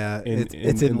coffee.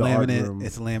 It's in laminate.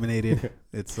 It's laminated.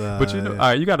 It's but all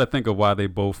right, you got to think of why they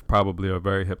both probably are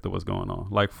very hip to what's going on.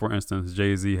 Like for instance,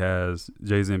 Jay-Z and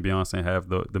Beyonce have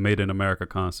the Made in America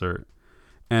concert,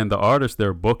 and the artists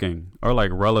they're booking are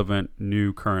like relevant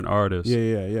new current artists.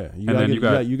 Yeah.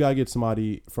 You gotta get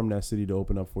somebody from that city to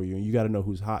open up for you, and you got to know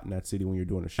who's hot in that city when you're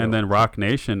doing a show. And then Rock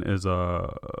Nation is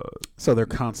so they're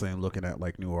constantly looking at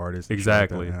like new artists.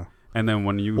 Exactly. And then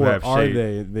when you or have are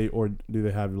they or do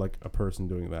they have like a person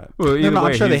doing that? Well,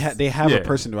 I'm sure they have a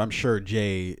person. I'm sure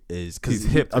Jay is because he's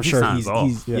hip. I'm sure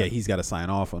he's got to sign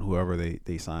off on whoever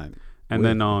they sign. And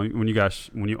then when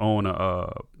you own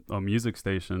a music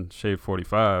station, Shade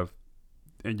 45,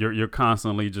 and you're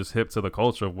constantly just hip to the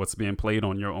culture of what's being played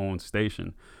on your own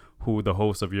station, who the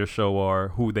hosts of your show are,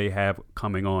 who they have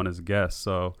coming on as guests.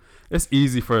 So it's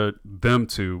easy for them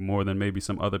to, more than maybe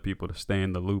some other people, to stay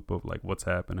in the loop of like what's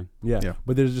happening. Yeah.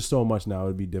 But there's just so much now.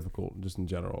 It'd be difficult just in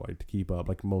general, like to keep up,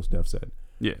 like Mos Def said.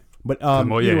 Yeah. But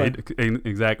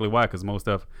exactly why, because Mos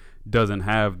Def doesn't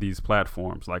have these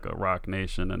platforms like a Rock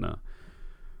Nation and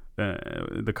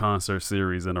the concert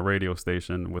series and a radio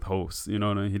station with hosts. You know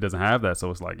what I mean? He doesn't have that,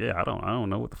 so it's like, I don't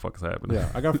know what the fuck is happening.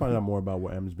 Yeah, I gotta find out more about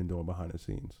what M's been doing behind the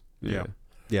scenes. Yeah.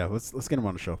 Let's get him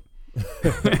on the show.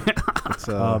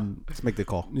 Let's make the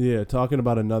call. Yeah, talking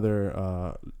about another.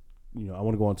 I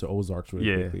want to go on to Ozark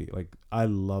really quickly. Like, I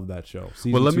love that show.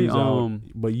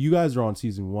 But you guys are on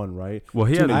season 1, right? Well,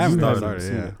 I haven't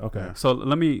started. Okay. So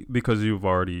let me, because you've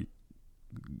already.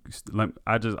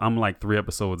 I'm like 3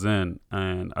 episodes in,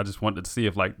 and I just wanted to see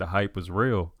if like the hype was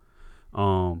real.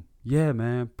 Yeah,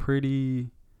 man,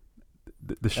 pretty.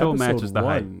 The show matches the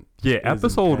hype. Yeah,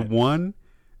 episode 1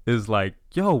 is like,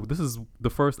 yo, this is the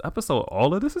first episode.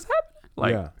 All of this is happening.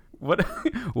 Like,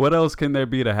 what else can there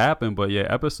be to happen? But yeah,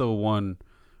 episode 1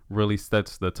 really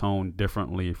sets the tone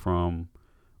differently from,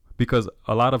 because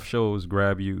a lot of shows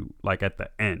grab you like at the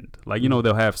end. Like,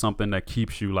 they'll have something that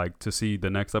keeps you like to see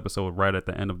the next episode right at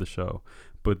the end of the show.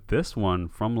 But this one,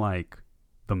 from like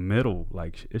the middle,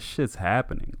 like shit's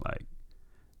happening. Like,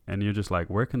 and you're just like,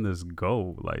 where can this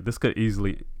go? Like, this could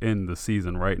easily end the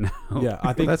season right now. Yeah,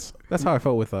 I think that's how I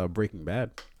felt with Breaking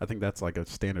Bad. I think that's like a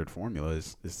standard formula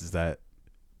is that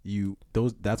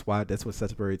that's what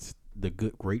separates the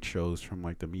great shows from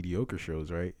like the mediocre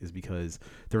shows, right? Is because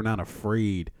they're not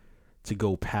afraid to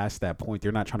go past that point.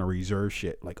 They're not trying to reserve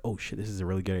shit like, oh shit, this is a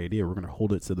really good idea. We're gonna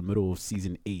hold it to the middle of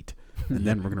season 8, and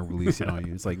then we're gonna release it on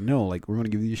you. It's like, no, like we're gonna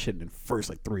give you this shit in the first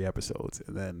like 3 episodes,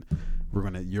 and then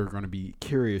you're gonna be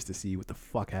curious to see what the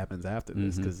fuck happens after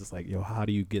this, because it's like, yo, how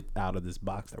do you get out of this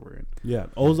box that we're in? Yeah,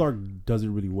 Ozark does it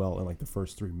really well in like the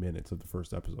first 3 minutes of the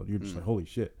first episode. You're just like, holy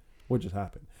shit, what just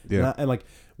happened? Yeah, and like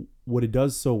what it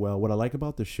does so well, what I like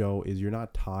about the show is you're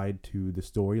not tied to the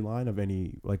storyline of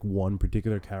any like one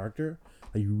particular character.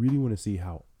 Like you really want to see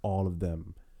how all of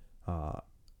them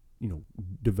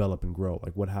develop and grow.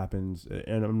 Like what happens,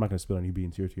 and I'm not going to spill any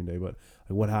beans here today, but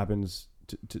like what happens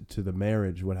to the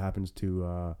marriage, what happens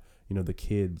to the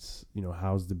kids,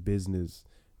 how's the business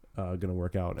going to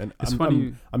work out. And it's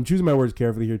funny. I'm choosing my words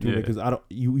carefully here too, because I don't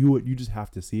you just have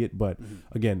to see it. But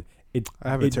again, I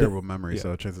have a terrible memory,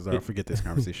 so chances are I'll forget this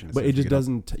conversation. But it just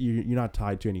doesn't. You're not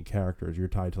tied to any characters. You're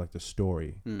tied to like the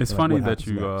story. It's funny that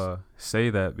you say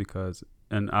that, because,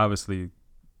 and obviously,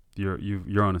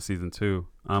 you're on a season 2.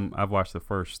 I've watched the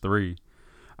first 3.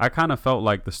 I kind of felt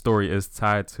like the story is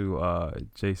tied to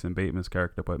Jason Bateman's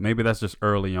character, but maybe that's just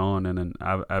early on, and then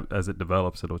as it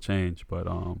develops, it'll change. But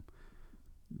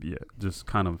yeah, just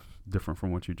kind of different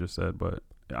from what you just said, but.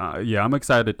 Yeah, I'm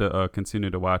excited to continue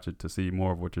to watch it, to see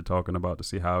more of what you're talking about, to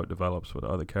see how it develops with the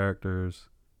other characters.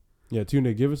 Yeah,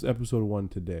 Tune, give us episode 1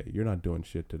 today. You're not doing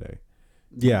shit today.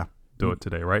 Yeah. Do it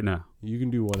today, right now. You can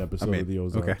do 1 episode of the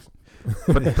Ozark. Okay.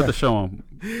 Put the show on.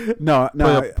 No.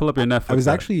 Pull up your Netflix. I was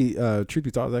actually, truth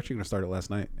be told, I was actually going to start it last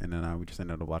night, and then we just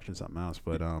ended up watching something else.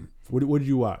 But what did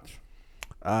you watch?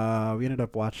 We ended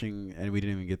up watching, and we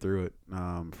didn't even get through it.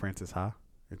 Frances Ha.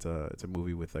 It's a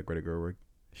movie with Greta Gerwig.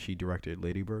 She directed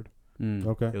Lady Bird.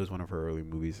 Okay. It was one of her early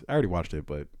movies. I already watched it,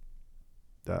 but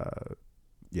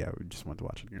yeah, we just wanted to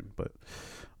watch it again. But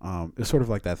it's sort of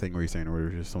like that thing where you're saying, where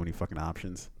there's just so many fucking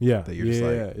options. Yeah. That you're just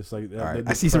like, it's like, all right,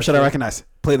 I see some shit I recognize.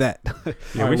 Play that.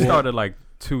 Yeah, we started like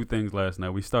 2 things last night.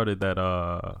 We started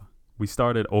that. We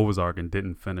started Ozark and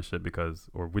didn't finish it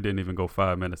or we didn't even go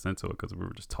 5 minutes into it because we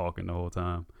were just talking the whole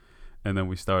time. And then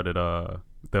we started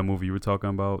that movie you were talking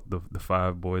about, the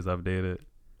 5 boys I've dated.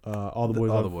 All the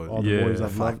boys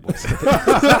I've loved.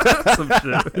 Some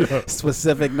shit.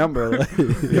 Specific number.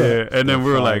 Yeah, and then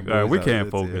we were like, all right, we can't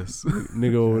focus.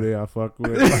 Nigga over there I fuck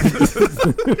with.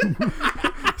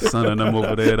 Son of them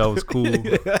over there, that was cool.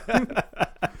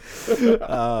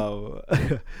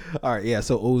 All right, yeah.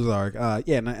 So Ozark,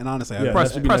 and honestly,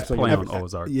 press play on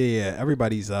Ozark. Yeah.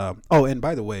 Everybody's. Oh, and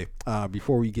by the way,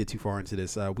 before we get too far into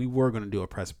this, we were gonna do a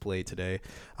press play today,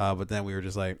 but then we were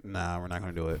just like, nah, we're not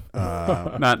gonna do it.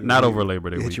 Not over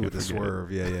Labor Day weekend. Hit you with the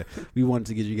swerve, yeah. We wanted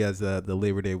to get you guys the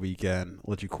Labor Day weekend,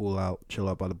 let you cool out, chill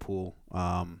out by the pool.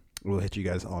 We'll hit you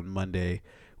guys on Monday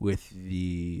with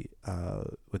the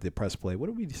press play. What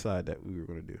did we decide that we were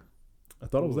gonna do? I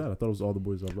thought it was that. I thought it was All the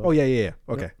Boys I Loved. Oh yeah.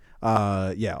 Okay.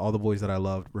 Yeah, All the Boys That I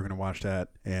Loved. We're gonna watch that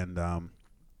and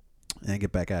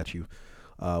get back at you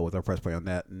with our press play on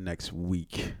that next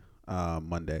week,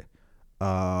 Monday.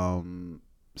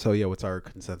 So yeah, what's our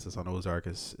consensus on Ozark?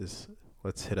 Is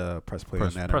let's hit a press play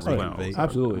on that.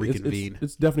 Absolutely, reconvene.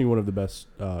 It's definitely one of the best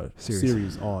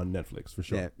series on Netflix for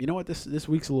sure. Yeah, you know what? This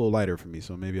week's a little lighter for me,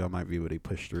 so maybe I might be able to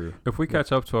push through. If we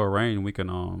catch up to a rain, we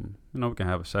can we can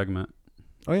have a segment.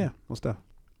 Oh yeah, we'll stuff.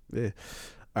 Yeah.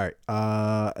 All right.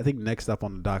 I think next up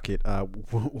on the docket,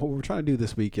 what we're trying to do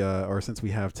this week, or since we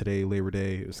have today Labor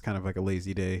Day, it was kind of like a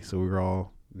lazy day, so we were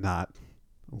all not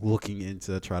looking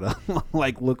into try to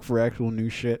like look for actual new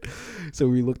shit. So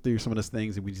we looked through some of those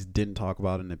things that we just didn't talk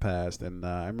about in the past. And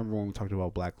I remember when we talked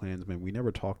about BlacKkKlansman, we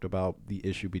never talked about the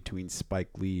issue between Spike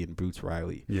Lee and Boots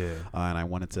Riley. Yeah. And I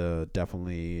wanted to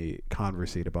definitely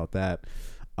conversate about that.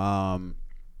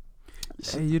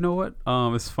 Hey, you know what?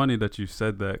 It's funny that you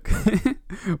said that.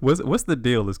 What's the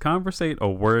deal? Is conversate a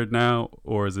word now,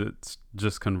 or is it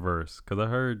just converse? Because I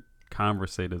heard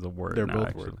conversate is a word. They're now, both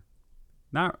actually. words.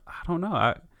 Now I don't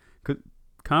know.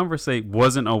 Conversate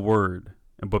wasn't a word,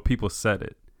 but people said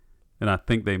it, and I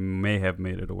think they may have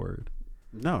made it a word.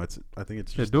 No, I think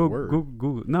it's just a word.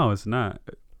 Google. No, it's not.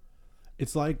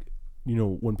 It's like,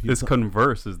 when people. It's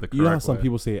converse is the correct. You know how some way.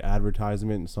 people say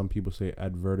advertisement and some people say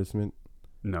advertisement.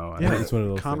 No, yeah, it's one of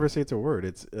those. Conversate's a word.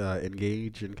 It's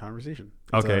engage in conversation.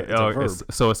 It's a verb.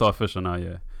 So it's official now.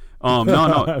 Yeah. No,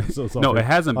 no, it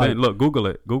hasn't been. Look, Google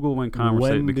it. Google when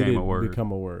conversate became a word.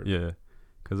 Become a word. Yeah,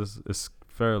 because it's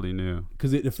fairly new.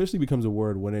 Because it officially becomes a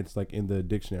word when it's like in the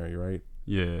dictionary, right?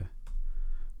 Yeah,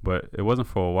 but it wasn't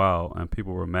for a while, and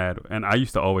people were mad. And I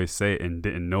used to always say it and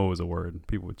didn't know it was a word.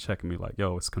 People would check me like,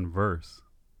 "Yo, it's converse."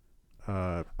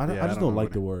 I just don't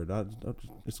like the word.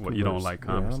 What, you don't like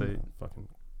conversate? Fucking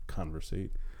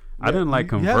conversate. I didn't like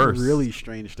You Converse. have really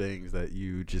strange things that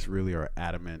you just really are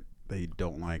adamant that you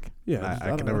don't like. Yeah,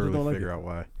 I can never really figure out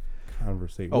why.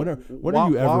 Conversate. Oh, when are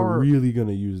you ever really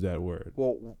gonna use that word?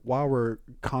 Well, while we're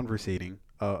conversating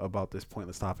about this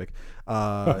pointless topic,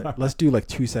 let's do like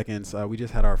 2 seconds. We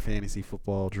just had our fantasy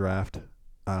football draft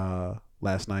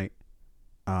last night.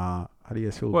 How do you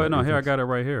guys feel? Well, about no, your here I picks? got it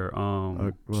right here.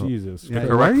 Jesus.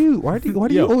 Yeah, why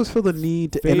do you always feel the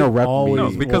need to Fate interrupt me?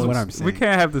 No, because when I'm saying? we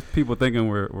can't have the people thinking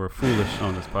we're foolish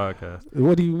on this podcast.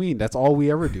 What do you mean? That's all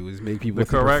we ever do is make people The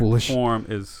think we're correct foolish. form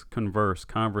is converse.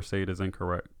 Conversate is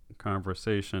incorrect.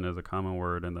 Conversation is a common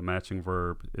word, and the matching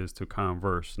verb is to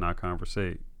converse, not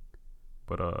conversate.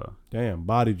 But damn,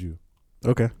 bodied you.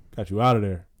 Okay. Got you out of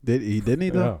there. Didn't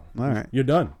he though? Yeah. All right. You're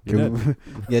done. You're dead.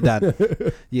 You're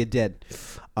done. You're dead.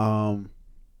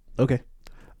 Okay.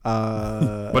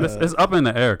 but it's up in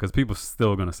the air because people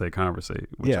still gonna say conversate,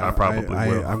 which I probably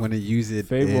will. I'm gonna use it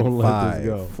Faye in won't let this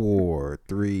go. 5, 4,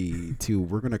 3, 2.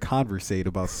 We're gonna conversate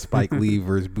about Spike Lee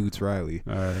versus Boots Riley.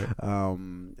 All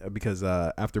right. Because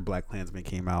after Black Klansman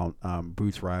came out,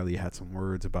 Boots Riley had some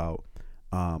words about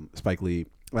Spike Lee.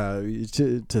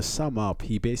 To sum up,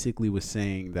 he basically was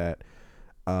saying that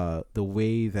the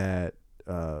way that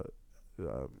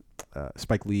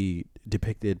Spike Lee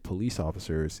depicted police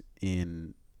officers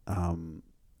in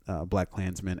Black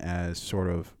Klansman as sort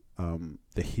of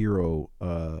the hero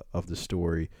of the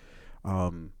story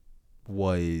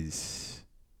was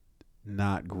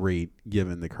not great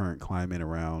given the current climate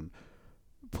around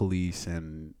police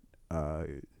and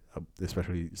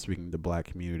especially speaking of the black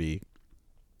community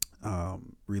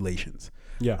relations.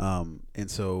 Yeah. And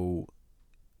so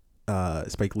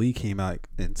Spike Lee came out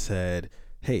and said,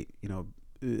 hey,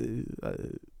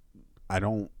 I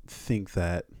don't think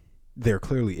that there are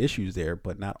clearly issues there,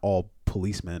 but not all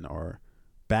policemen are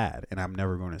bad, and I'm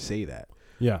never going to say that.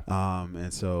 Yeah.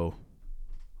 And so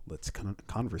let's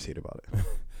conversate about it.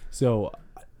 So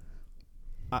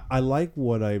I like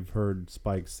what I've heard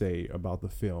Spike say about the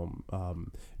film,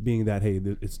 being that, hey,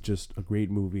 it's just a great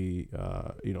movie.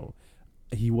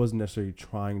 He wasn't necessarily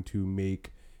trying to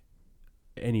make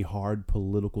any hard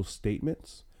political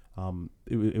statements.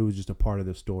 It was just a part of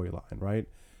the storyline, right?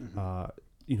 Mm-hmm.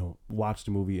 Watch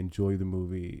the movie, enjoy the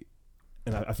movie,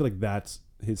 and I feel like that's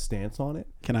his stance on it.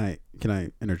 Can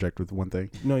I interject with one thing?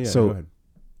 No, yeah. So go ahead.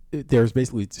 There's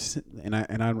basically, and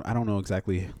I don't know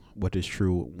exactly what is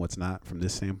true, and what's not from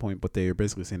this standpoint, but they're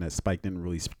basically saying that Spike didn't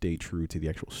really stay true to the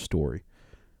actual story.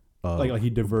 Like he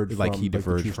diverged. He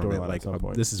diverged from it. Like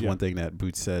this is one thing that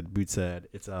Boots said. Boots said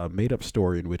it's a made up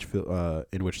story in which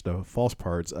the false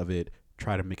parts of it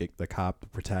try to make the cop the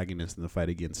protagonist in the fight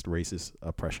against racist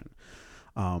oppression.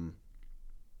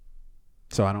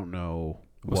 So I don't know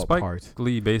what Spike parts.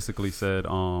 Lee basically said,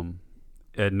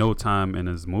 at no time in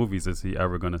his movies is he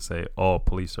ever going to say all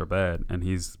police are bad, and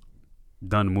he's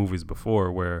done movies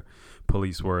before where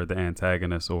police were the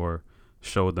antagonists or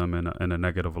showed them in a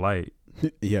negative light.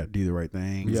 Yeah, do the right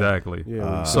thing. Exactly.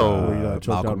 Yeah.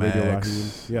 Malcolm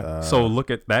X. Yeah. So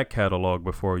look at that catalog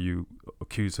before you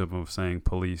accuse him of saying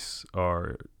police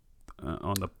are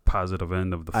on the positive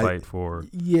end of the fight for.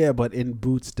 Yeah, but in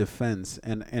Boots' defense,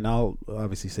 and I'll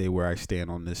obviously say where I stand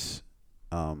on this,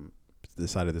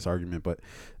 this side of this argument, but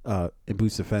in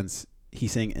Boots' defense,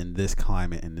 he's saying in this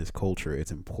climate, in this culture,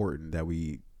 it's important that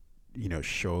we,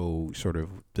 show sort of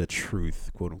the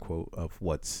truth, quote unquote, of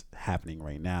what's happening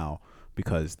right now,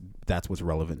 because that's what's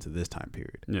relevant to this time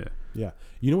period. Yeah. Yeah.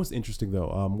 You know what's interesting though?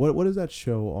 What is that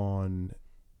show on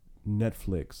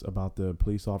Netflix about the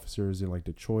police officers in like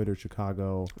Detroit or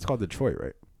Chicago? It's called Detroit,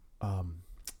 right?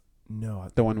 No,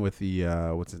 the one with the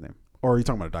what's his name? Or are you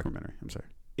talking about a documentary? I'm sorry.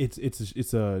 It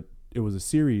was a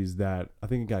series that I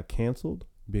think it got canceled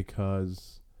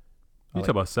because You talk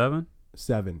about Seven?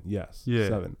 Seven, yes. Yeah.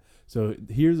 7. So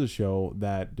here's a show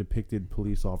that depicted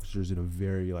police officers in a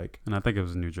very and I think it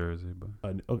was in New Jersey,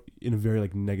 but in a very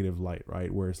negative light, right?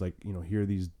 Where it's here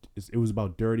it was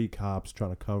about dirty cops trying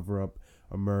to cover up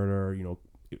a murder,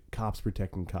 cops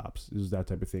protecting cops. It was that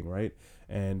type of thing, right?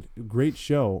 And great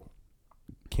show,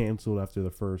 canceled after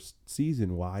the first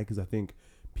season. Why? Because I think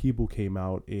people came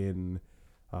out in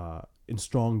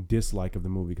strong dislike of the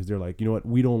movie because they're like, you know what,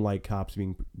 we don't like cops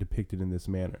being depicted in this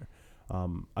manner.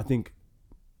 I think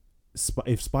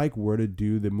if Spike were to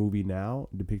do the movie now,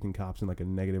 depicting cops in a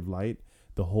negative light,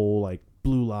 the whole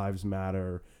Blue Lives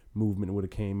Matter movement would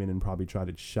have came in and probably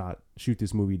tried to shoot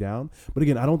this movie down. But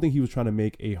again, I don't think he was trying to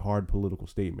make a hard political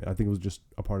statement. I think it was just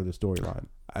a part of the storyline.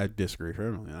 I disagree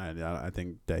firmly. I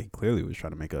think that he clearly was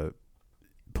trying to make a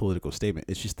political statement.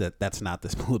 It's just that's not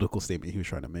this political statement he was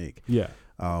trying to make. Yeah.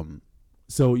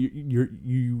 So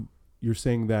you you're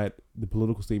saying that the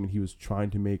political statement he was trying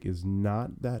to make is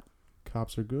not that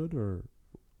cops are good, or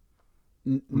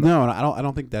no, I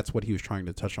don't think that's what he was trying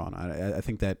to touch on. I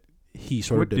think that he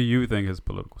sort of. What do you think his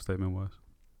political statement was?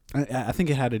 I think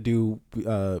it had to do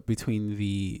between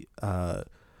the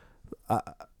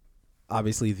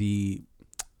obviously the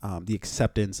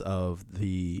acceptance of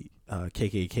the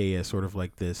KKK as sort of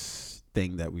like this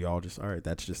thing that we all just, all right,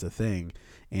 that's just a thing.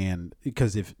 And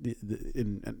because if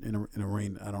in a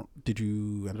rain, did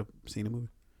you end up seeing the movie?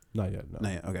 not yet? No.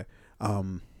 Not yet. Okay.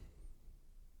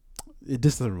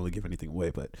 This doesn't really give anything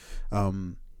away, but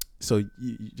so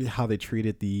how they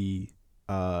treated the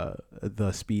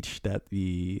speech that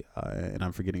and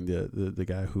I'm forgetting the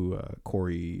guy who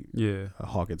Corey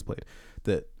Hawkins played,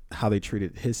 that how they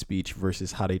treated his speech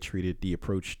versus how they treated the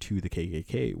approach to the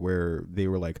KKK, where they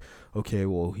were like, okay,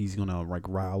 well, he's gonna like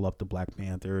rile up the Black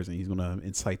Panthers and he's gonna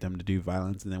incite them to do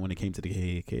violence, and then when it came to the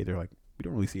KKK, they're like, we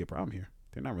don't really see a problem here.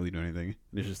 They're not really doing anything.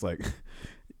 And it's just like,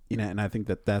 and I think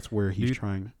that's where he's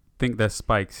trying. Think that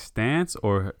Spike's stance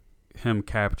or him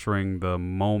capturing the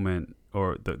moment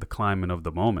or the climate of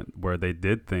the moment where they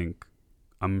did think,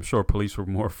 I'm sure police were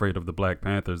more afraid of the Black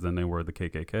Panthers than they were the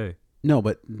KKK. No,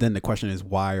 but then the question is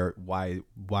why are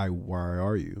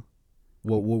you?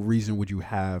 What reason would you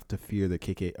have to fear the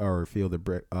KKK or fear the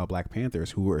Black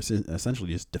Panthers, who are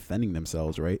essentially just defending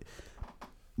themselves, right?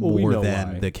 More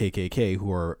than the KKK,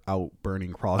 who are out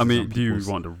burning crosses. I mean, do you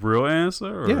want the real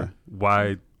answer? Or yeah.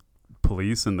 Why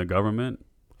police and the government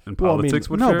and politics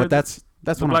would fear? No, but that's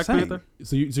what Black I'm saying. Panther?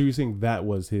 So you're saying that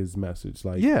was his message?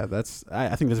 Like, yeah,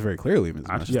 I think that's very clearly his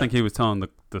I message. just think he was telling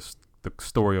the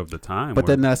story of the time. But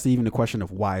then that's even the question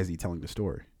of why is he telling the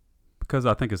story? Because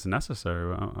I think it's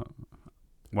necessary.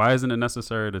 Why isn't it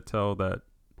necessary to tell that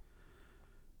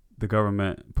the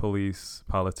government, police,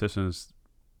 politicians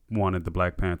wanted the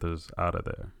Black Panthers out of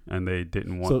there and they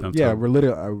didn't want them to? Yeah,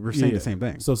 we're saying the same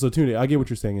thing. So Tune, I get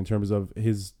what you're saying in terms of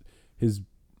his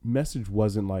message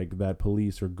wasn't like that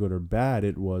police are good or bad.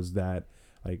 It was that,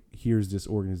 like, here's this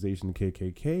organization, the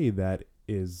KKK, that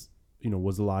is,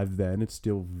 was alive then. It's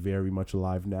still very much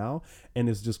alive now. And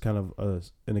it's just kind of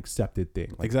an accepted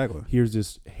thing. Like, exactly. Here's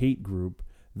this hate group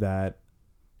that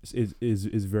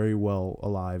is very well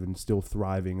alive and still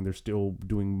thriving. And they're still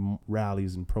doing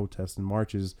rallies and protests and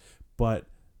marches. But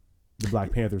the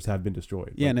Black Panthers have been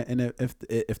destroyed. Yeah, and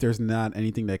if there's not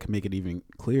anything that can make it even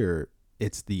clearer,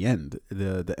 it's the end,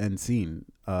 the end scene,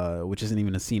 which isn't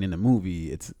even a scene in the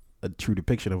movie. It's a true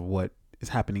depiction of what is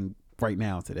happening right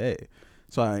now today.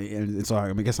 So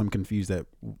I guess I'm confused at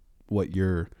what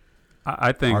your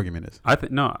argument is. I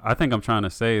think I'm trying to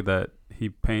say that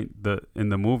in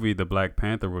the movie the Black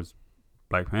Panthers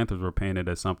were painted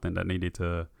as something that needed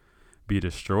to be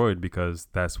destroyed because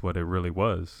that's what it really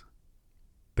was.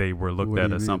 They were looked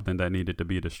at as something that needed to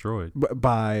be destroyed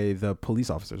by the police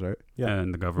officers, right? Yeah,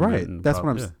 and the government. Right. And that's what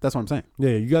I'm saying.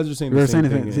 Yeah, you guys are saying the same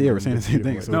thing. Yeah, we're saying the same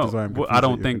thing. So no, I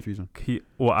don't think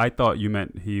I thought you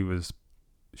meant he was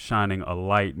shining a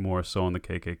light more so on the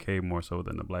KKK more so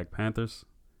than the Black Panthers.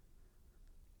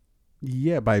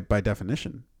 Yeah, by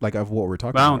definition, like of what we're talking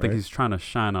about. But I don't think right? he's trying to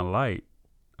shine a light.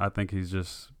 I think he's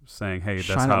just saying, "Hey,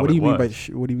 that's how what it do you was."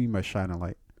 What do you mean by shine a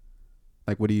light?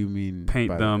 Like, what do you mean?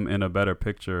 Paint them in a better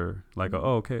picture. Like,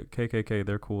 KKK,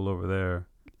 they're cool over there.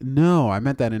 No, I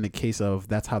meant that in the case of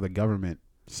that's how the government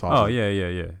saw it.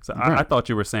 Yeah. So right. I thought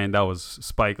you were saying that was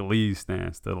Spike Lee's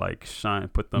stance to like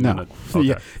put them in a.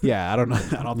 Okay. Yeah. I don't know.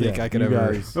 I don't think I could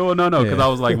ever. Oh no, because I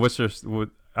was like,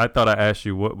 I thought I asked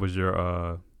you what was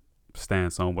your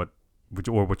stance on what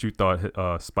you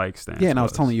thought Spike's stance. Yeah, and I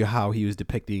was telling you how he was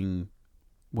depicting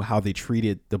how they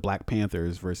treated the Black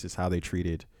Panthers versus how they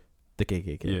treated the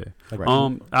KKK. Yeah.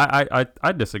 Right.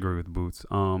 I disagree with Boots.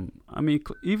 I mean,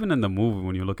 even in the movie,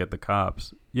 when you look at the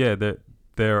cops, yeah,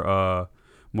 they're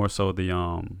more so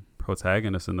the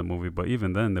protagonists in the movie. But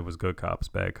even then, there was good cops,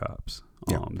 bad cops.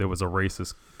 There was a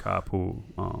racist cop who,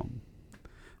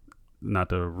 not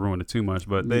to ruin it too much,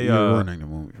 but they You're ruining the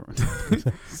movie for me.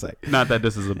 Not that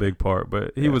this is a big part,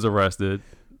 but he was arrested.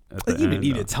 You didn't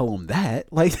need to tell him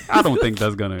that. Like, I don't think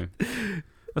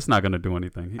that's not gonna do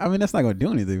anything. I mean, that's not gonna do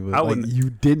anything. But you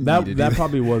didn't. That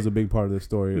probably was a big part of the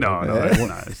story. No,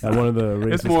 it's not. One of the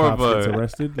racist cops gets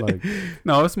arrested. Like,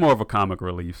 no, it's more of a comic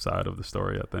relief side of the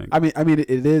story. I think. I mean, it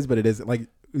is, but it isn't. Like,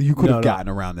 you could have gotten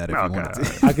around that if you wanted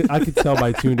to. I could tell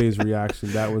by Tunde's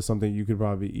reaction that was something you could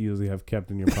probably easily have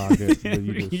kept in your pocket.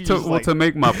 To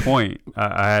make my point,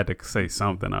 I had to say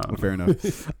something. Fair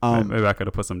enough. Maybe I could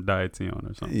have put some deity on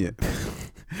or something.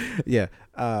 Yeah.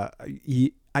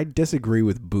 I disagree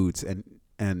with Boots,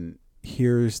 and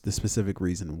here's the specific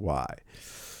reason why.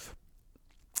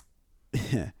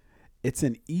 it's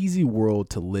an easy world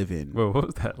to live in. Well, what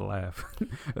was that laugh?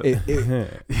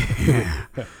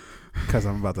 Because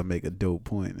I'm about to make a dope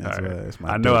point. That's All why right. it's my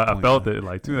I know. dope I point felt now. it.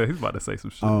 Like, dude, he's about to say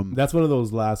some shit. That's one of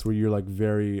those laughs where you're like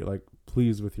very like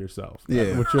pleased with yourself.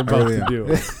 Yeah. What you're about to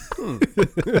do.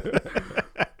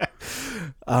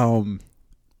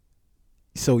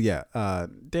 So yeah,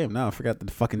 damn. Now I forgot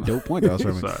the fucking dope point that I was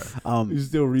trying to Sorry. make. You're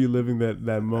still reliving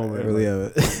that moment. I really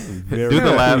like, have Do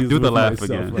the laugh. pleased Do the with laugh myself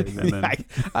again. right now. And then,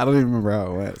 I don't even remember how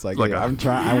it went. It's like, It's like yeah, a- I'm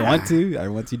trying. I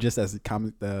want to just as the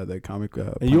comic. The comic.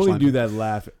 And you only punchline. do that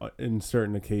laugh in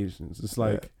certain occasions. It's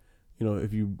like, you know,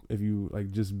 if you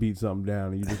like just beat something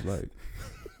down and you just like,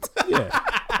 yeah.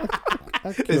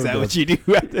 I killed Is that what you do?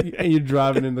 And you're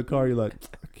driving in the car, you're like,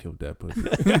 I killed that pussy.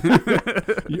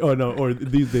 Oh no! Or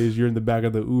these days, you're in the back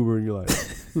of the Uber and you're like,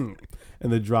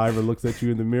 and the driver looks at you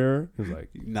in the mirror. He's like,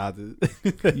 Nah,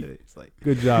 it's like,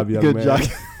 good job, young good man. job.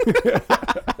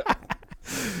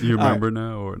 you remember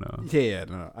now or no? Yeah,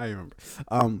 no, I remember.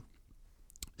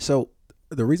 So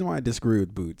the reason why I disagree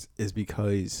with Boots is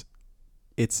because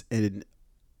it's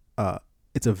a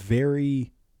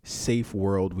very safe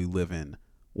world we live in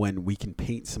when we can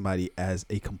paint somebody as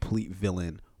a complete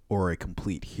villain or a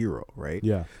complete hero, right?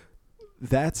 Yeah.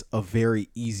 That's a very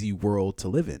easy world to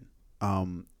live in.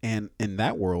 And in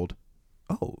that world,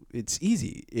 it's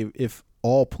easy. If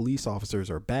all police officers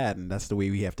are bad and that's the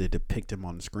way we have to depict them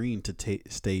on screen to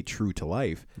stay true to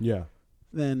life, Yeah.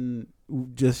 then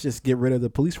just get rid of the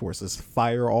police forces,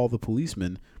 fire all the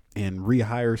policemen and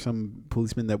rehire some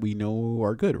policemen that we know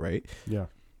are good, right? Yeah.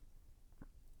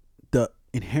 The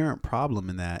inherent problem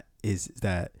in that is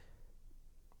that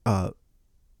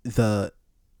the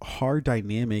hard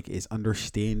dynamic is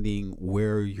understanding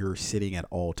where you're sitting at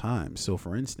all times. So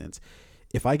for instance,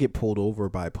 if I get pulled over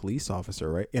by a police officer,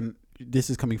 right, and this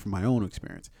is coming from my own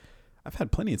experience, I've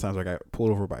had plenty of times where I got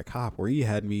pulled over by a cop where he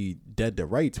had me dead to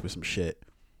rights with some shit,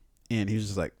 and he was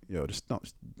just like, yo, just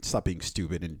don't stop being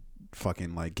stupid and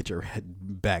fucking like get your head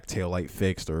back tail light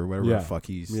fixed or whatever the fuck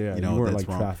he's you weren't that's like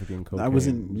wrong. trafficking cocaine. I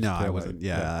wasn't. No, Just I tail wasn't. light.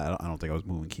 Yeah, I don't think I was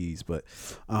moving keys, but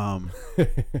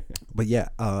but yeah,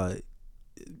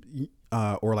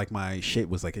 or like my shit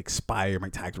was like expired, my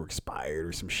tags were expired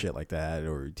or some shit like that,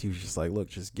 or he was just like, look,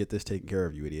 just get this taken care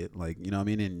of, you idiot, like, you know what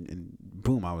I mean, and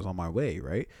boom, I was on my way,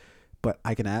 right? But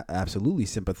I can absolutely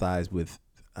sympathize with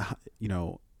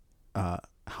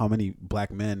how many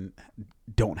black men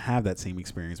don't have that same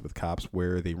experience with cops,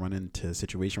 where they run into a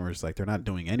situation where it's like they're not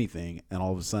doing anything and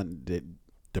all of a sudden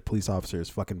the police officer is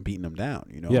fucking beating them down,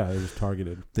 you know? Yeah, it was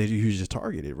targeted. They usually just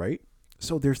targeted, right?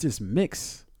 So there's this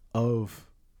mix of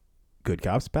good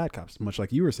cops, bad cops, much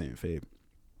like you were saying, Fabe.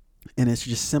 And it's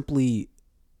just simply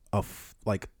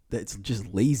it's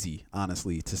just lazy,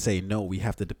 honestly, to say, no, we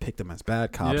have to depict them as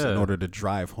bad cops in order to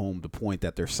drive home the point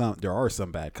that there are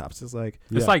some bad cops. It's like,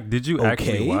 It's like, did you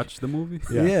actually watch the movie?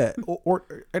 Yeah. Or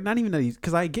not even that,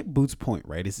 because I get Boots' point,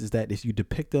 right? Is that if you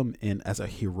depict them as a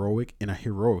heroic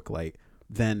light,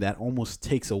 then that almost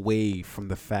takes away from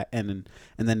the fact, and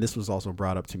then this was also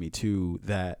brought up to me too,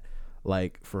 that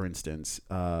like, for instance,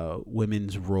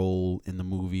 women's role in the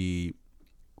movie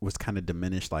was kind of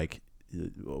diminished. Like,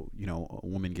 you know, a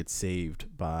woman gets saved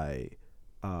by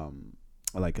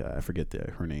I forget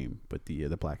her name, but the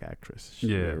black actress,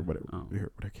 what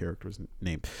her character's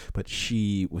name, but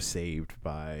she was saved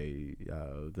by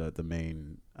the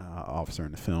main officer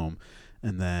in the film,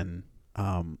 and then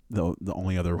the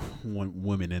only other one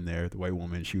woman in there, the white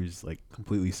woman, she was like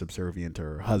completely subservient to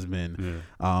her husband.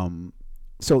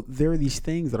 So there are these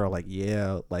things that are like,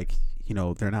 like, you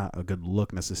know, they're not a good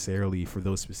look necessarily for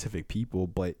those specific people,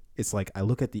 but it's like I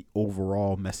look at the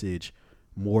overall message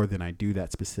more than I do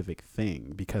that specific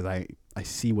thing, because I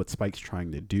see what Spike's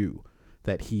trying to do,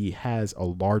 that he has a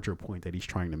larger point that he's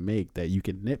trying to make, that you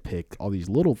can nitpick all these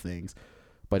little things,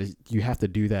 but you have to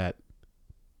do that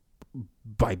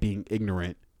by being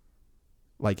ignorant.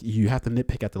 Like, you have to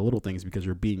nitpick at the little things because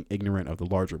you're being ignorant of the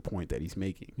larger point that he's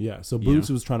making. Yeah, so Boots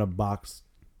was trying to box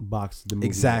the movie.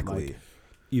 Exactly. Like,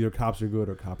 either cops are good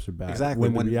or cops are bad. Exactly.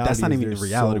 When that's not even the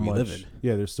reality we live in.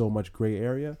 Yeah, there's so much gray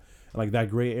area. And like, that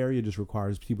gray area just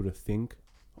requires people to think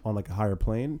on like a higher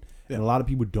plane. Yeah. And a lot of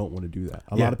people don't want to do that.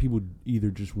 A lot of people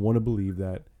either just want to believe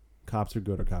that cops are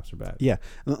good or cops are bad. Yeah.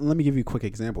 Let me give you a quick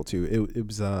example too. It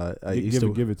was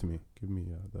give it to me. Give me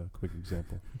the quick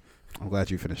example. I'm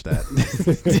glad you finished that.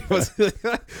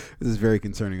 This is very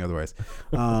concerning otherwise.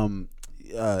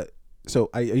 So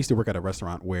I used to work at a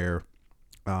restaurant where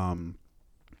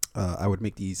I would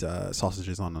make these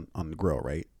sausages on the grill,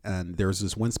 right? And there was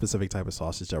this one specific type of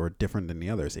sausage that were different than the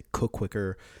others. It cooked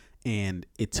quicker, and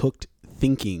it took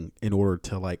thinking in order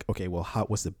to like, okay, well,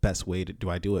 what's the best way do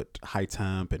I do it high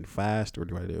temp and fast, or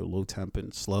do I do it low temp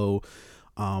and slow?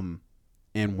 And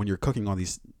when you're cooking all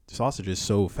these sausages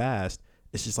so fast,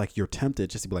 it's just like you're tempted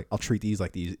just to be like, I'll treat these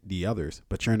like the others,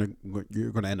 but you're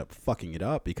gonna end up fucking it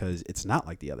up because it's not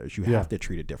like the others. You have to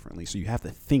treat it differently, so you have to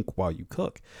think while you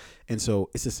cook. And so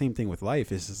it's the same thing with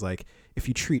life. It's just like if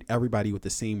you treat everybody with the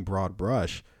same broad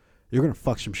brush, you're gonna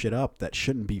fuck some shit up that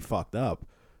shouldn't be fucked up.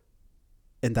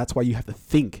 And that's why you have to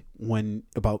think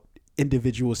about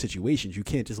individual situations. You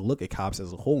can't just look at cops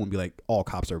as a whole and be like, all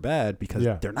cops are bad, because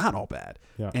they're not all bad.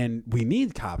 And we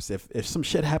need cops. If some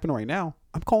shit happened right now,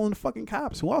 I'm calling the fucking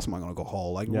cops. Who else am I gonna go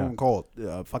call? Like, I'm gonna call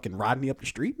fucking Rodney up the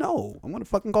street? No, I'm gonna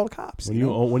fucking call the cops.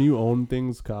 When you own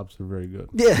things, cops are very good.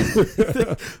 Yeah.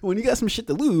 When you got some shit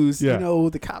to lose,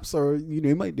 the cops are,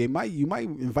 you might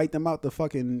invite them out to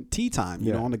fucking tea time,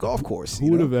 you know, on the golf course.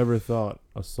 Who would have ever thought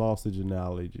a sausage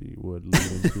analogy would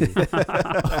lead into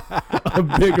a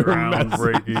bigger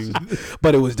groundbreaking?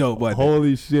 But it was dope. But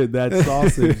holy shit, that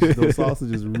sausage, those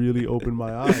sausages really opened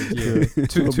my eyes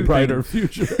to a brighter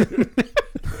future.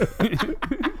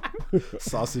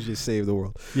 Sausages save the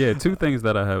world. Yeah, two things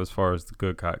that I have as far as the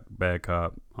good cop, bad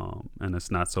cop, and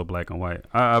it's not so black and white.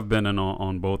 I've been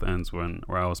on both ends where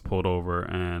I was pulled over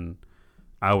and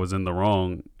I was in the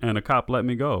wrong, and a cop let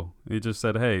me go. He just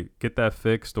said, "Hey, get that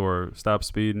fixed, or stop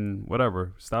speeding,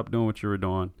 whatever. Stop doing what you were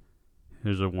doing.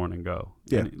 Here's your warning, go."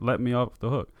 Yeah, and he let me off the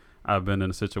hook. I've been in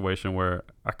a situation where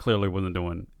I clearly wasn't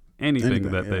doing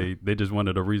anything that they just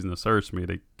wanted a reason to search me.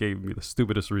 They gave me the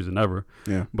stupidest reason ever.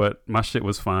 Yeah. But my shit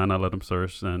was fine. I let them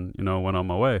search and, went on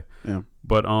my way. Yeah.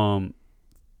 But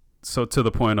so to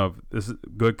the point of this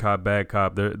good cop, bad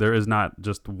cop, there is not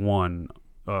just one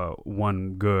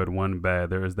good, one bad.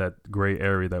 There is that gray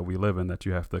area that we live in that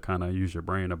you have to kind of use your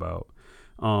brain about.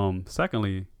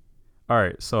 Secondly, all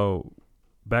right, so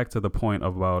back to the point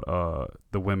about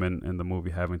the women in the movie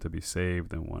having to be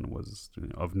saved and one was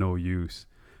of no use.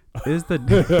 Is the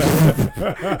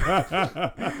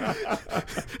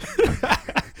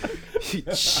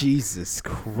Jesus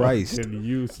Christ,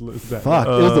 useless. Fuck,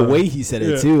 it was the way he said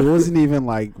it too. It wasn't even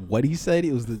like what he said.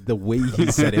 It was the way he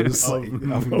said it. It was like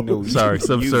no, sorry,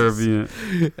 subservient.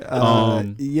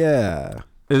 Yeah.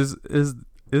 Is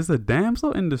a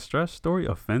damsel in distress story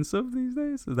offensive these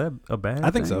days? Is that a bad thing?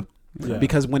 I think so. Yeah.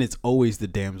 Because when it's always the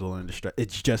damsel in distress,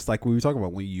 it's just like we were talking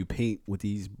about. When you paint with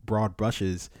these broad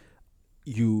brushes,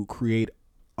 you create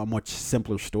a much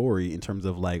simpler story in terms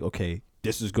of like, okay,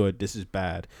 this is good, this is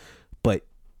bad, but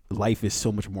life is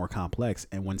so much more complex.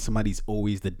 And when somebody's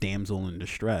always the damsel in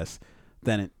distress,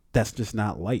 then that's just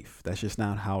not life. That's just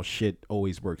not how shit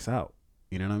always works out.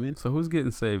 You know what I mean? So who's getting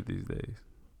saved these days?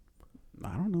 I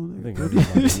don't know. I think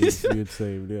everybody gets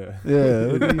saved. Yeah.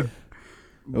 Yeah.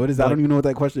 What is? I don't even know what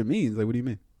that question means. Like, what do you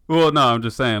mean? Well, no, I'm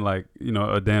just saying, like,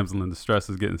 a damsel in distress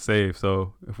is getting saved.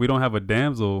 So if we don't have a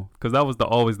damsel, because that was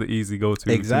always the easy go-to to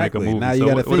make a movie. Now you so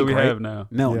gotta think, what do we right? have now?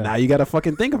 No, now you gotta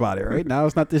fucking think about it, right? Now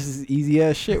it's not this easy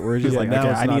ass shit where it's just like, okay,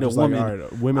 I need a woman.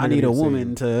 Like, I need a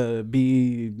woman to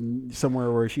be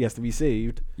somewhere where she has to be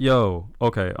saved. Yo,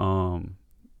 okay.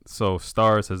 So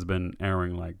Stars has been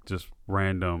airing like just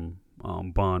random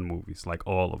Bond movies, like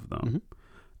all of them. Mm-hmm.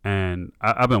 And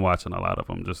I've been watching a lot of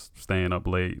them, just staying up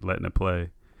late, letting it play.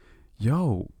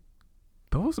 Yo,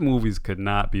 those movies could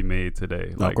not be made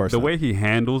today. No, like of course the not. way he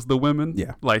handles the women,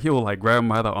 like he'll like grab them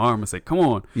by the arm and say, "Come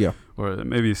on," or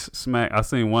maybe smack. I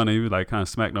seen one and he was like kind of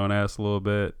smacked on ass a little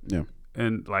bit,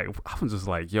 and like I was just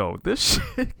like, "Yo, this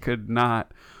shit could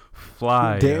not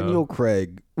fly." Daniel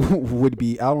Craig would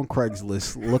be out on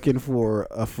Craigslist looking for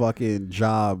a fucking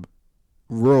job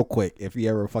real quick if he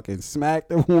ever fucking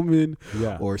smacked a woman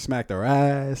or smacked her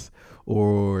ass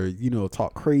or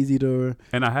talk crazy to her.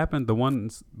 And the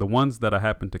ones that I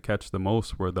happened to catch the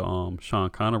most were the Sean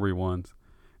Connery ones.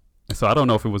 And so I don't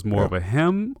know if it was more of a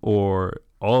him or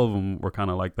all of them were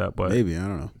kind of like that, but maybe, I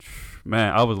don't know.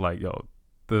 Man, I was like, yo,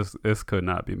 this could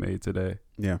not be made today.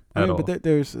 Yeah, but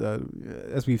there's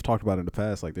as we've talked about in the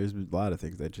past, like there's a lot of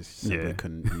things that just simply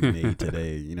couldn't be made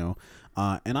today,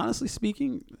 and honestly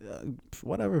speaking,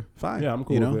 whatever, fine. Yeah, I'm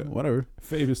cool with it. Whatever.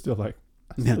 Fave is still like,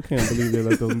 I still can't believe they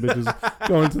let those bitches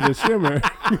go into the shimmer.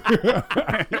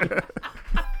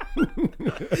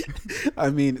 I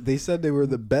mean, they said they were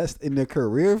the best in their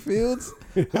career fields.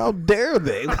 How dare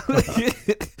they?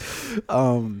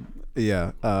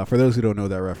 For those who don't know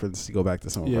that reference, go back to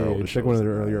some of our older check shows. one of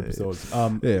their earlier episodes.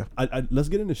 Let's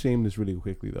get into Shameless really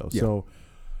quickly though. Yeah. So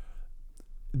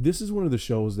this is one of the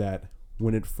shows that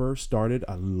when it first started,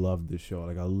 I loved this show.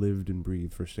 Like I lived and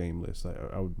breathed for Shameless.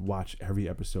 I would watch every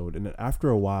episode, and then after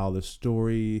a while, the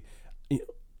story,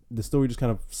 the story just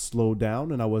kind of slowed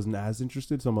down, and I wasn't as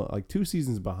interested. So I'm like 2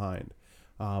 seasons behind.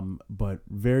 But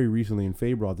very recently, and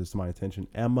Faye brought this to my attention.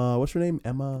 Emma, what's her name?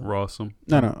 Emma Rossum.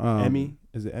 No. Emmy?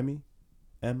 Is it Emmy?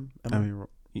 Emma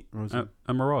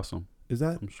Rossum. Is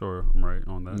that? I'm sure I'm right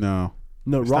on that.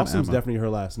 No, Rossum's definitely her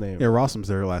last name. Yeah, Rossum's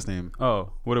her last name.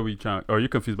 Oh, what are we trying? Are you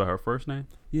confused by her first name?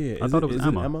 Yeah, I thought it was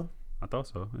Emma. Emma? I thought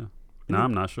so. Yeah. No,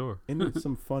 I'm not sure. Isn't it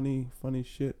some funny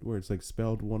shit where it's like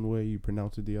spelled one way, you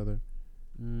pronounce it the other?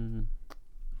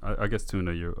 I guess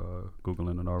Tuna, you're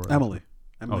googling it already. Emily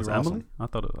It's Rossum. Emily? I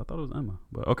thought it was Emma.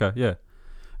 But okay, yeah.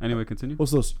 Anyway, continue. Well,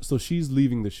 so she's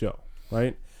leaving the show,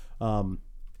 right?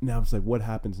 Now it's like, what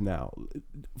happens now?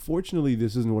 Fortunately,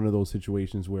 this isn't one of those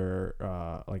situations where,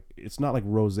 like, it's not like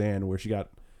Roseanne where she got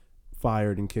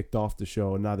fired and kicked off the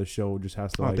show, and now the show just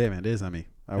has to. Oh, damn it is Emmy.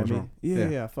 I was wrong.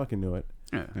 Yeah, I fucking knew it.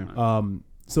 Yeah.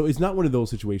 So it's not one of those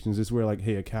situations. It's where like,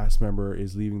 hey, a cast member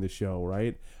is leaving the show,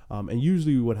 right? And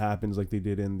usually what happens, like they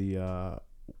did in the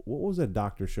what was that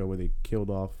doctor show where they killed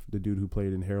off the dude who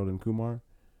played in Harold and Kumar?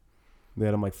 They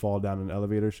had him like fall down an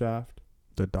elevator shaft.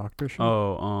 The doctor show.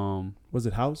 Oh, was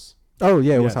it House? Oh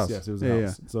yeah, it was House. Yes, it was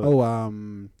House. Yeah. So,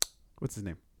 what's his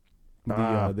name?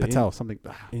 The Patel. Something.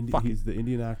 He's the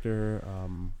Indian actor.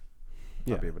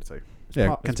 I'll be able to tell you.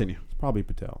 Yeah, continue. It's probably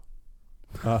Patel.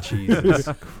 Jesus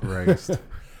Christ.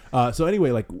 So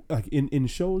anyway, like in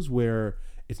shows where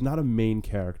it's not a main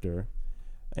character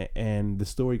and the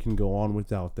story can go on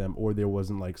without them, or there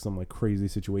wasn't like some like crazy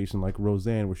situation like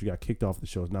Roseanne where she got kicked off the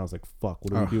show. Now it's like, fuck,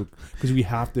 what do we do? Because we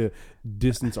have to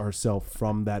distance ourselves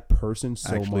from that person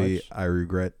so much. I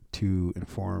regret to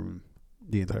inform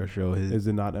the entire show. Is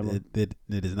it not Emma? It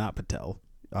is not Patel,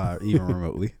 even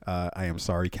remotely. I am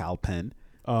sorry, Cal Penn,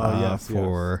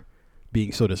 for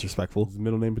being so disrespectful. Is his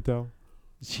middle name Patel?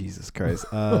 Jesus Christ.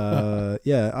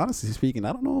 Yeah, honestly speaking,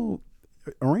 I don't know.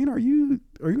 Orain, are you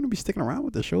going to be sticking around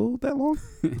with the show that long?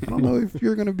 I don't know if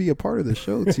you're going to be a part of the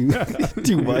show too much.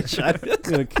 It's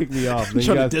going to kick me off. Then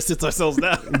trying to distance ourselves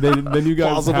now. Then you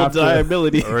guys plausible have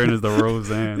deniability. Orain is the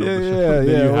Roseanne. Then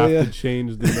you have to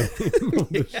change the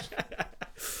name.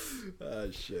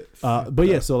 Shit. But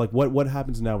yeah, so like what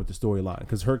happens now with the storyline?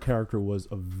 Because her character was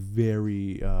a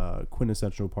very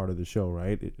quintessential part of the show,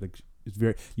 right? It's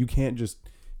very, you can't just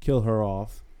kill her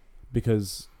off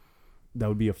because that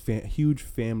would be a huge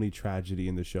family tragedy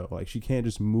in the show. Like she can't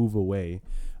just move away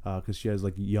because she has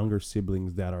like younger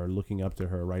siblings that are looking up to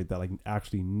her, right? That like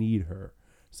actually need her.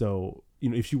 So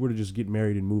if she were to just get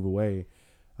married and move away,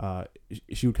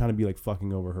 she would kind of be like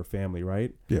fucking over her family,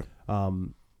 right? Yeah.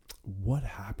 What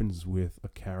happens with a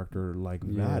character like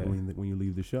that when you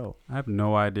leave the show? I have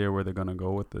no idea where they're gonna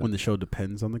go with it. When the show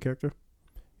depends on the character.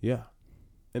 Yeah.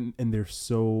 And they're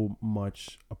so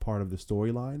much a part of the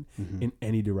storyline in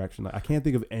any direction. Like, I can't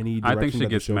think of any direction I think she that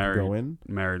gets the show married, could go in.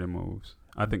 Married and moves.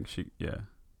 I think she, yeah.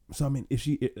 So I mean, if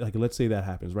she like, let's say that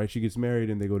happens, right? She gets married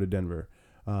and they go to Denver.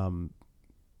 Her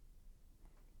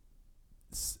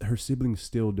siblings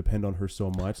still depend on her so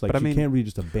much. Like she can't really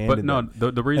just abandon. But no,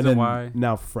 them. the reason why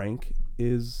now Frank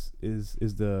is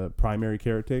the primary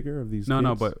caretaker of these.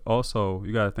 No, but also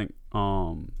you gotta think.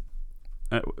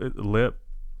 Lip.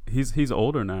 He's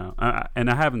older now, and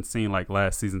I haven't seen like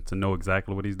last season to know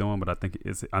exactly what he's doing, but I think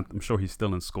I'm sure he's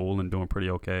still in school and doing pretty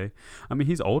okay. I mean,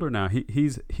 he's older now. He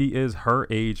is her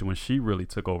age when she really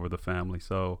took over the family.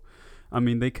 So, I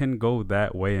mean, they can go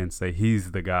that way and say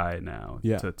he's the guy now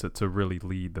to really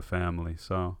lead the family.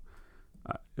 So,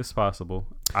 it's possible.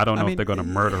 I don't know if they're going to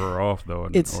murder her off though.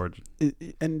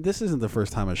 And this isn't the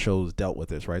first time a show's dealt with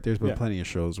this, right? There's been plenty of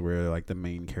shows where like the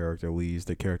main character leaves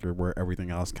the character where everything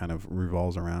else kind of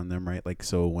revolves around them, right? Like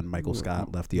so when Michael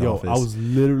Scott left The Office. I was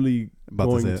literally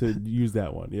going to use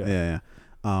that one. Yeah.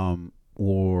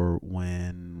 Or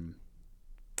when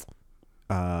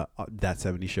that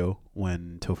 70s show,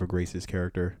 when Topher Grace's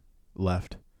character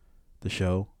left the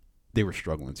show. They were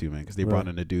struggling too, man, because they brought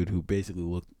in a dude who basically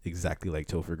looked exactally like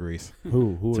Topher Grace.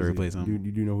 Who to replace him? Do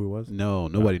you know who he was? No,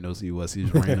 nobody knows who he was. He's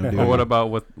just random dude. But what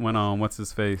about when what's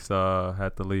his face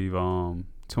had to leave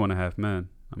 2.5 Men?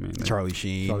 I mean, Charlie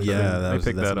Sheen. That's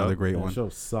another great one. That show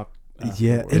sucked.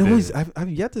 Yeah, it always. I've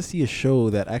yet to see a show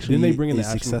that actually didn't they bring in the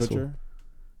Ashton successful. Kutcher?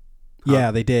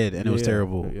 Yeah, they did, and it was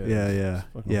terrible. Yeah.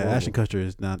 Ashton Kutcher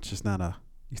is he's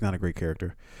not a great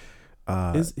character.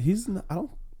 He's not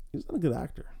a good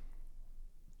actor.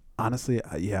 Honestly,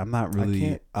 I'm not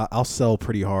really. I'll sell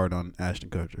pretty hard on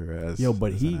Ashton Kutcher as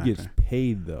but he gets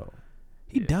paid though.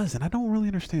 He does, and I don't really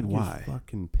understand why.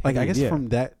 Fucking paid. Like I guess from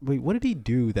that. Wait, what did he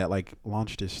do that like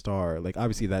launched his star? Like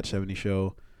obviously that 70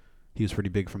 show, he was pretty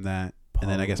big from that,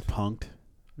 and then I guess Punked,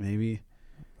 maybe.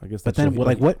 I guess. But then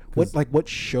what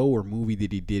show or movie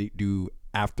did he do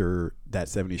after that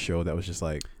 70s show that was just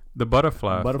like The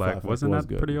Butterfly Effect wasn't that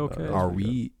good. pretty okay? are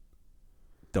we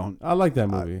don't I like that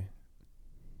movie.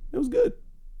 It was good.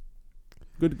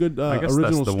 Good. I guess original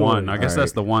that's the story. one. I guess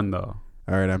that's the one though.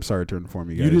 all right, I'm sorry to inform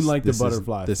you guys. You didn't like this the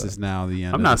Butterfly This Effect. is now the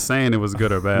end. I'm not saying it was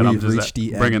good or bad. I'm just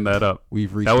bringing that up.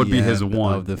 We've reached that would the be end his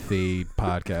one of the Fade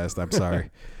podcast. I'm sorry.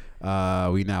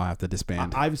 We now have to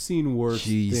disband. I've seen worse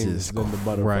things than the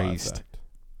Butterfly Effect.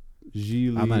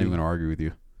 I'm not even going to argue with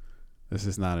you. This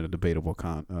is not a debatable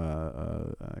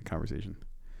conversation.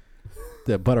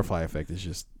 The Butterfly Effect is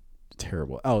just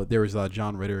terrible. Oh, there was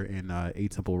John Ritter in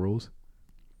 8 Simple Rules.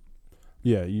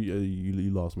 Yeah,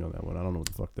 you lost me on that one. I don't know what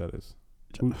the fuck that is.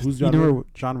 Who's John Ritter?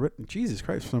 John Ritter? Jesus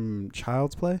Christ, from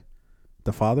Child's Play?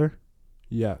 The father?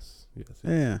 Yes.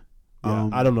 Yeah.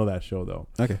 I don't know that show though.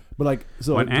 Okay. But like,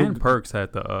 so when Ann Perks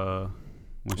had the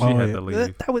when she had to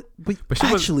leave. That was But she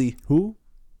actually who?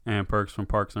 Ann Perks from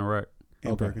Parks and Rec.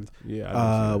 Ann Perkins.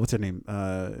 Yeah. What's her name?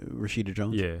 Rashida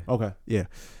Jones. Yeah. Okay. Yeah.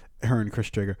 Her and Chris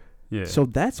Traeger. Yeah. So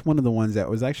that's one of the ones that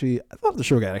was actually, I thought the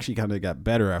show kind of got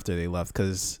better after they left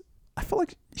because I felt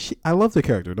like I love the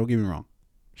character. Don't get me wrong.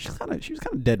 She was kind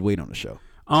of dead weight on the show.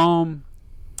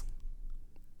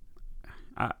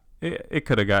 It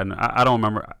could have gotten. I don't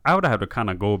remember. I would have to kind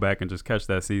of go back and just catch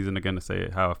that season again to say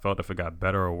how I felt if it got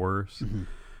better or worse.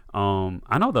 Mm-hmm.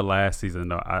 I know the last season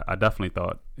though. I definitely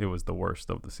thought it was the worst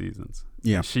of the seasons.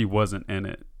 Yeah. She wasn't in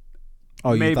it.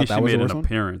 Oh, maybe you thought that she was made the an worst one?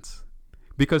 Appearance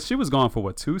because she was gone for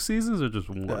what, 2 seasons or just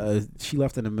one? She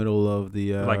left in the middle of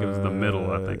the like it was the middle,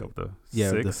 I think, of the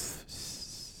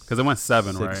 6. Because it went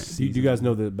 7, right? Do you guys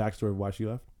know the backstory of why she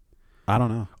left? I don't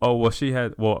know. Oh well, she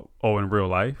had in real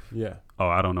life. Yeah. Oh,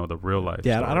 I don't know the real life.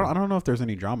 Yeah, story. I don't know if there's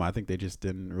any drama. I think they just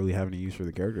didn't really have any use for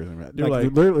the characters. They're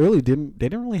like- they really didn't. They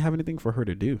didn't really have anything for her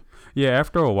to do. Yeah,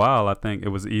 after a while, I think it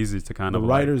was easy to kind The of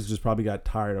writers just probably got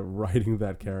tired of writing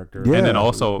that character. Yeah. and then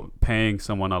also paying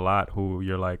someone a lot who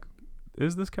you're like,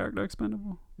 is this character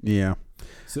expendable? Yeah.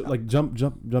 So like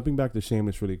jumping back to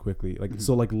Shameless really quickly. Like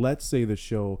so like let's say the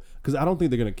show, because I don't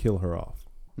think they're gonna kill her off,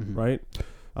 right?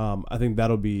 I think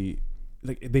that'll be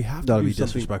like they have to do be something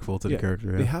disrespectful to the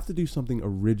character. Yeah. They have to do something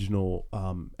original,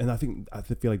 and I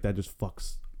feel like that just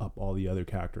fucks up all the other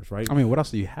characters, right? I mean, what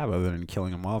else do you have other than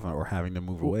killing them off or having them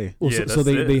move away? Well, Yeah, so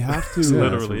that's they it. have to That's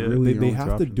literally it. really they your have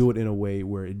only to do it in a way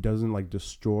where it doesn't like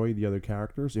destroy the other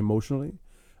characters emotionally,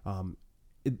 and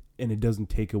it doesn't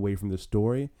take away from the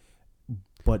story,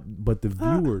 but the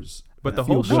viewers. But the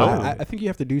feel whole show, bad. I think you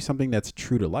have to do something that's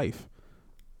true to life.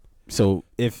 So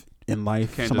if in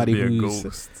life can't somebody just be a who's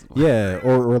ghost. yeah,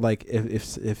 or like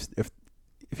if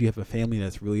you have a family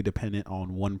that's really dependent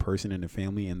on one person in the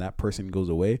family and that person goes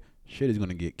away, shit is going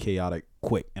to get chaotic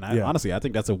quick. And honestly, I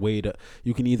think that's a way to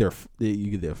you can either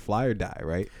fly or die,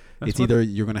 right? It's either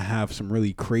you're going to have some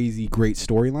really crazy great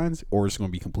storylines or it's going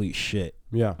to be complete shit.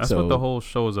 Yeah, That's what the whole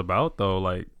show is about, though.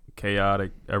 Like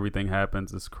chaotic, everything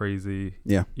happens. It's crazy.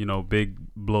 Yeah, big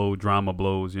drama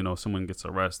blows. Someone gets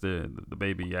arrested. The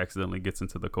baby accidentally gets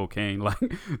into the cocaine. Like,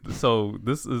 so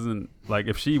this isn't like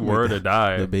if she were to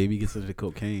die, the baby gets into the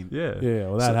cocaine. Yeah.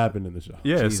 Well, that happened in the show.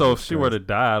 Yeah. Jesus so if she were Christ. to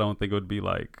die, I don't think it would be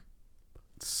like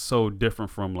so different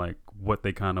from like what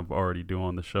they kind of already do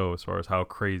on the show as far as how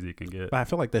crazy it can get. But I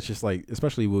feel like that's just like,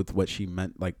 especially with what she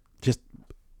meant, like just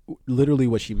literally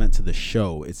what she meant to the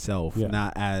show itself,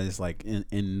 not as like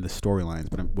in the storylines,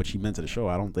 but what she meant to the show.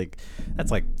 I don't think that's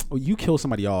like you kill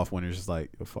somebody off when it's just like,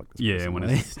 oh, fuck this person, when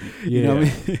like, it's you know what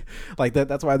I mean? Like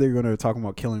that's why they're gonna talk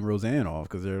about killing Roseanne off,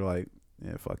 because they're like,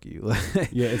 yeah, fuck you.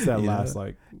 It's that last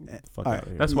like fuck out of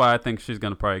here. That's why I think she's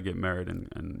gonna probably get married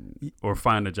and or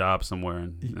find a job somewhere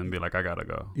and be like, I gotta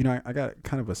go. I got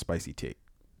kind of a spicy take.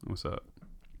 What's up?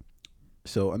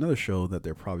 So another show that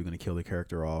they're probably gonna kill the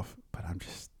character off, but I'm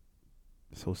just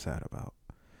so sad about.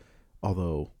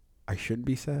 Although I shouldn't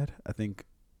be sad, I think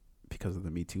because of the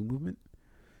Me Too movement.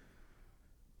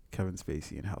 Kevin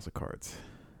Spacey in House of Cards.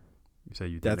 You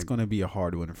say that's going to be a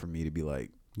hard one for me to be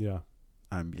like, yeah,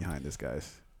 I'm behind this,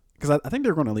 guys. Because I think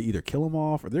they're going to either kill him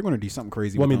off or they're going to do something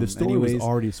crazy. Well, I with mean, the story anyways. was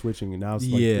already switching, and now it's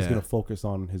like it's going to focus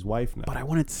on his wife now. But I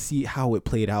wanted to see how it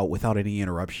played out without any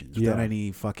interruptions, without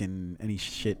any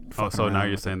shit. So now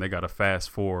you're saying they got to fast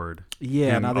forward.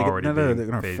 Yeah, now they're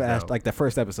going to fast. Out. Like the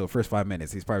first episode, first 5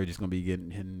 minutes, he's probably just going to be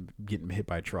getting hit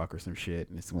by a truck or some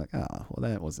shit, and it's like, oh, well,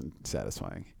 that wasn't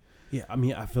satisfying. Yeah, I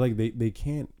mean, I feel like they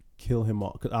can't kill him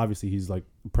off because obviously he's like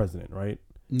president, right?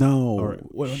 No,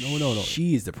 no.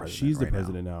 She's the president. She's the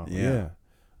president now. Yeah.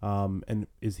 And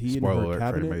is he Spoiler in her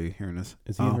cabinet? For anybody hearing this.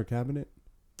 Is he in her cabinet?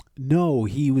 No,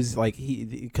 he was like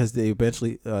because they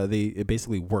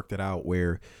basically worked it out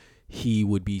where he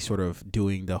would be sort of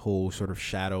doing the whole sort of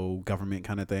shadow government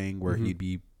kind of thing where he'd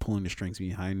be pulling the strings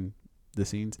behind the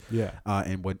scenes. Yeah.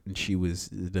 And she was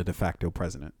the de facto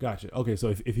president. Gotcha. Okay, so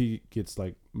if he gets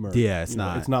like murdered, Yeah, it's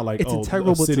not. It's not like it's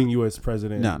integral a sitting U.S.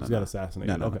 president got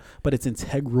assassinated. No. Okay, but it's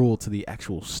integral to the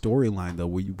actual storyline though,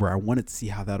 where I wanted to see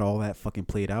how all that fucking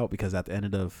played out, because at the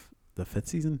end of the 5th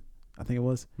season, I think it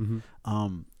was,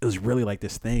 it was really like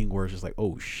this thing where it's just like,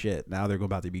 oh shit, now they're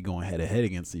about to be going head to head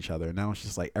against each other. Now it's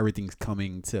just like everything's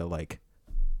coming to like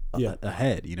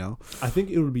ahead, you know. I think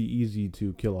it would be easy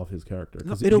to kill off his character.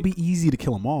 No, it'll be easy to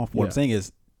kill him off. What I'm saying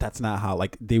is that's not how,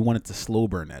 like, they wanted to slow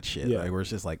burn that shit. Yeah. Like, where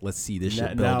it's just like, let's see this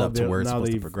shit build up to where it's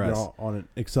supposed to progress. They're on an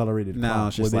accelerated now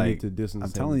it's just like,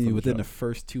 I'm telling you, within the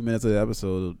first 2 minutes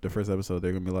of the first episode,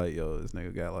 they're gonna be like, yo, this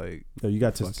nigga got like, yo, you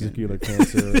got testicular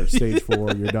cancer, stage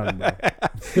 4, you're done, bro.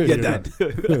 You're done.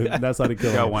 That's how they kill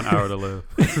him. Got 1 hour to live.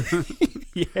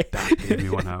 Doc gave me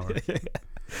 1 hour.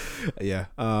 Yeah.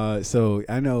 So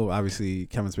I know obviously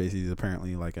Kevin Spacey is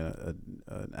apparently like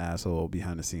an asshole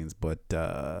behind the scenes, but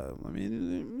I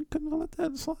mean, we couldn't let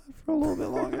that slide for a little bit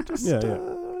longer.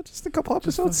 Just a couple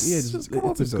episodes. It's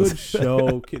a good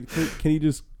show. Can he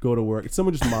just go to work?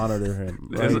 Someone just monitor him.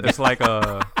 Right? It's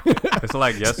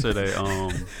like yesterday.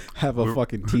 Have a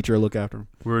fucking teacher look after him.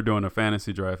 We were doing a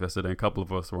fantasy draft yesterday, and a couple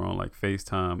of us were on like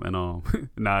FaceTime, and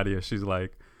Nadia, she's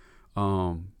like,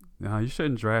 no, you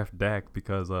shouldn't draft Dak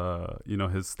because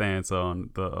his stance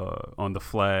on the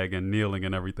flag and kneeling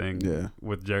and everything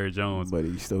with Jerry Jones. But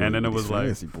he still, and then it was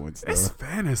like, points, it's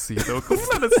fantasy though. Can we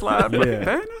let it slide?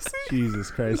 Fantasy? Jesus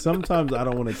Christ! Sometimes I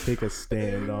don't want to take a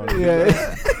stand on it.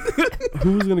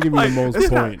 Who's gonna give me the most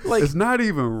points? It's not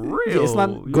even real. It's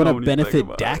not gonna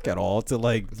benefit Dak at all to,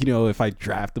 like, if I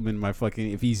draft him in my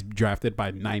fucking, if he's drafted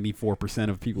by 94%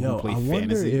 of people who play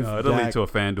fantasy. It'll lead to a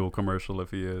FanDuel commercial if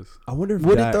he is. I wonder if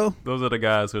would it though? Those are the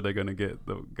guys who they're gonna get.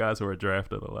 The guys who are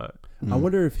drafted a lot. I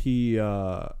wonder if he,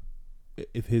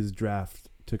 if his draft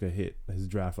took a hit, his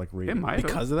draft like rating. It might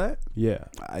because of that. Yeah,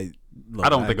 I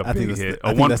don't think a big hit,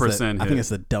 a 1% hit. I think it's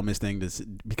the dumbest thing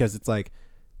because it's like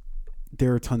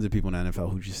there are tons of people in the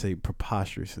NFL who just say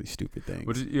preposterously stupid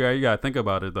things. You gotta think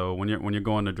about it though. When you're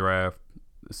going to draft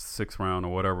 6th round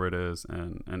or whatever it is,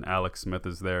 and Alex Smith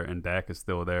is there and Dak is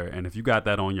still there, and if you got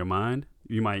that on your mind,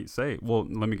 you might say, well,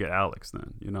 let me get Alex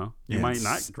then. You might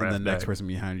not draft and the next Dak. person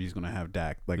behind you is going to have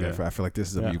Dak. Like, I feel like this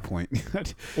is a viewpoint.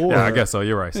 I guess so.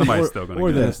 You're right. Somebody's still going to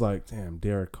get then it's like, damn,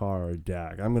 Derek Carr or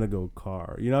Dak. I'm going to go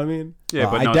Carr. You know what I mean? Yeah,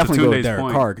 but I definitely go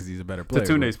Derek Carr because he's a better player.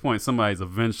 To Tunde's point, somebody's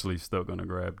eventually still going to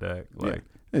grab Dak.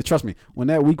 Hey, trust me, when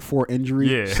that week 4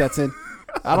 injury sets in,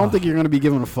 I don't think you're going to be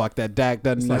giving a fuck that Dak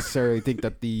doesn't necessarily think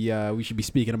that we should be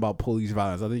speaking about police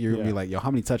violence. I think you're going to be like, yo,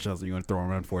 how many touchdowns are you going to throw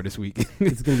around for this week?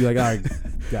 It's going to be like, all right,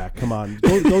 Dak, come on.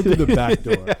 Go through the back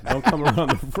door. Don't come around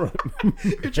the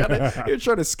front. You're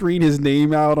trying to screen his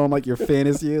name out on like your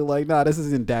fantasy. Like, nah, this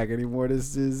isn't Dak anymore.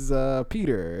 This is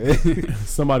Peter.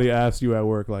 Somebody asked you at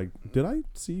work, like, did I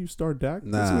see you start Dak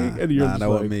this week? And you're just that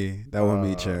like, wasn't me. That wasn't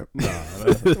me, champ. Nah,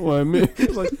 that wasn't me.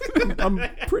 It's like, I'm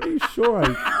pretty sure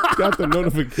I got the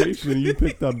notification you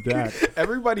picked up Dak.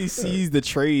 Everybody sees the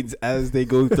trades as they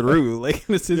go through. Like,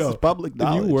 this is public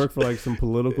knowledge. If you work for like some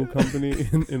political company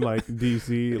in like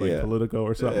DC, like Politico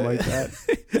or something like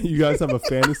that, you guys have a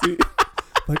fantasy.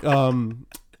 Like,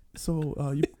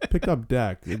 so you picked up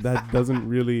Dak. That doesn't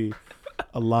really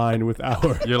align with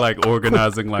our. You're like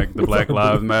organizing like the Black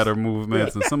Lives Matter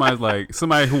movements, and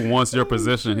somebody who wants your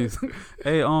position. He's,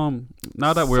 hey,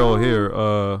 now that we're all here,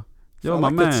 yo, my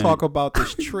man, let's talk about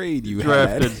this trade you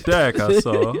drafted Dak. I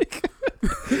saw.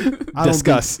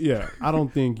 Discuss. I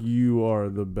don't think you are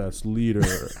the best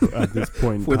leader at this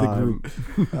point in time.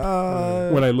 The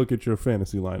group. When I look at your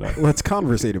fantasy lineup, let's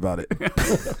conversate about it.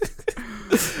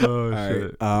 All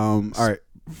right. All right.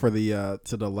 For the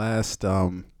to the last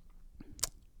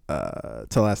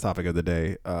topic of the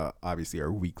day, obviously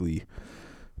our weekly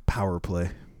power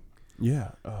play.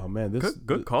 Yeah. Oh man,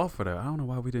 good call for that. I don't know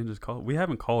why we didn't just call it. We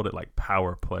haven't called it like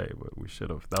power play, but we should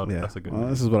have. That's a good. Well,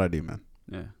 this is what I do, man.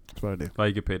 Yeah, that's what I do. Why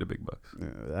you get paid the big bucks?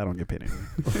 I don't get paid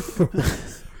anything.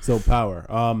 So power.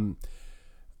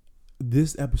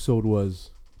 This episode was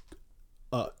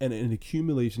an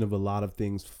accumulation of a lot of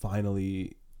things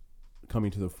finally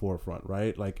coming to the forefront,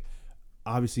 right? Like,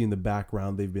 obviously in the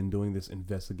background they've been doing this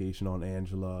investigation on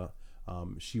Angela.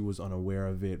 She was unaware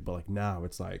of it, but like now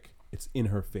it's like it's in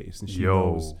her face, and she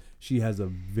knows she has a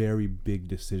very big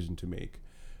decision to make.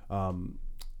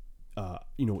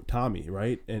 Tommy,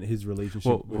 right, and his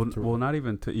relationship. Well, not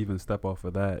even to step off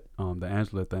of that. The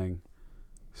Angela thing.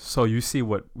 So you see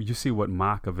what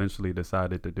Mock eventually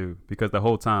decided to do, because the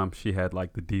whole time she had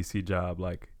like the DC job.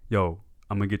 Like, yo,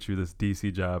 I'm gonna get you this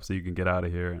DC job so you can get out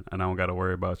of here, and I don't got to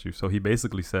worry about you. So he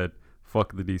basically said,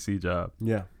 fuck the DC job.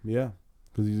 Yeah,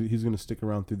 because he's going to stick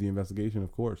around through the investigation,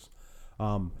 of course.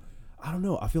 I don't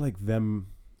know. I feel like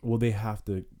they have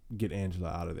to get Angela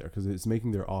out of there because it's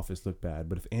making their office look bad.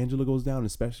 But if Angela goes down,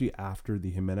 especially after the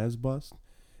Jimenez bust,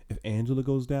 if Angela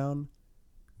goes down,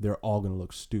 they're all going to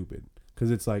look stupid.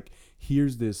 Because it's like,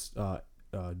 here's this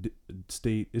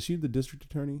state. Is she the district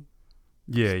attorney?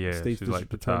 Yeah. She's like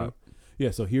the attorney. top.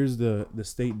 Yeah, so here's the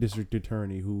state district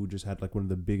attorney who just had like one of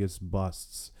the biggest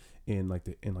busts in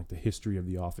the history of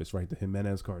the office, right? The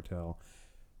Jimenez cartel.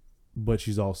 But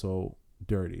she's also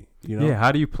dirty, you know? Yeah,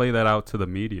 how do you play that out to the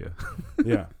media?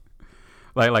 Yeah.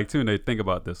 Like too, and they think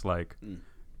about this, like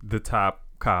the top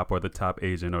cop or the top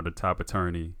agent or the top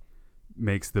attorney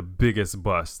makes the biggest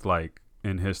bust like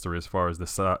in history as far as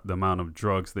the amount of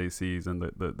drugs they seize and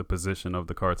the position of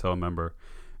the cartel member.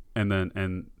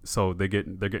 And so they're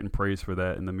getting praised for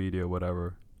that in the media,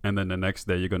 whatever. And then the next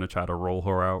day you're gonna try to roll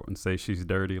her out and say she's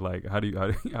dirty. Like how would you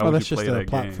play that game? That's just a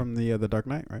plot from the Dark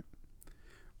Knight, right?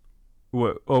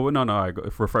 What? Oh no!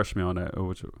 Refresh me on that.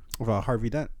 Harvey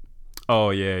Dent.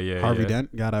 Oh yeah. Harvey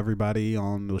Dent got everybody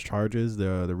on those charges,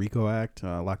 the RICO Act,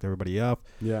 locked everybody up.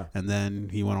 Yeah. And then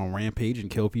he went on rampage and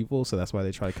killed people. So that's why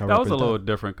they try to cover. That up was his a little death.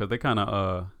 different because they kind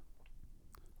of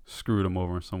screwed him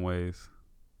over in some ways,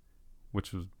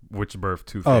 which birthed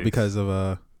Two-Face. Oh, because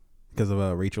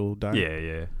of Rachel dying.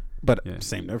 Yeah. But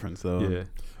same difference though. Yeah.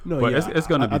 No, but yeah, it's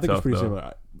gonna be I think tough it's pretty though.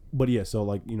 similar. But yeah, so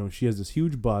like, you know, she has this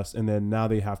huge bust, and then now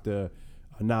they have to.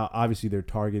 Now obviously they're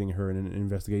targeting her in an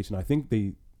investigation. I think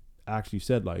they actually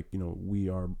said like, you know, we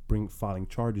are filing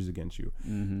charges against you.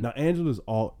 Mm-hmm.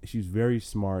 Now she's very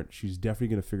smart. She's definitely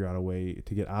going to figure out a way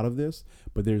to get out of this.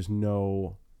 But there's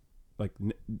no, like,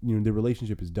 you know, the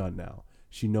relationship is done now.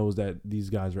 She knows that these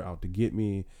guys are out to get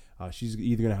me. She's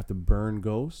either going to have to burn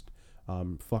Ghost,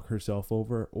 fuck herself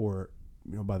over, or,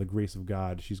 you know, by the grace of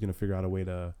God, she's going to figure out a way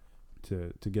to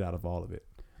get out of all of it.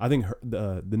 I think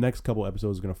the next couple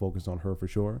episodes are going to focus on her for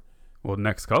sure. Well,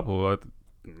 next couple,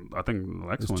 I think the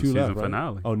next There's one's two season left, right?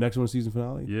 finale. Oh, next one's season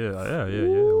finale? Yeah.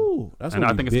 Ooh, that's And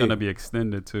gonna I think be it's going to big. be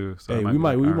extended too. So Hey, we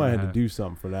might have to do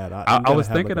something for that. I was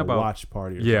thinking like a about watch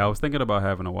party. I was thinking about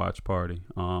having a watch party.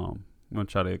 I'm gonna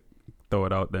try to throw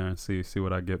it out there and see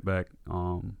what I get back.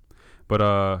 What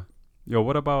about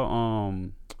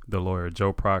the lawyer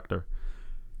Joe Proctor?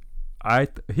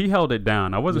 He held it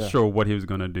down. I wasn't sure what he was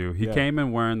gonna do. He came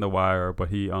in wearing the wire, but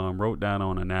he wrote down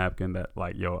on a napkin that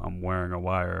like, yo, I'm wearing a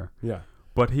wire. Yeah.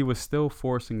 But he was still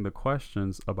forcing the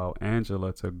questions about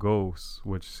Angela to Ghost,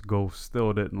 which Ghost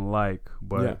still didn't like.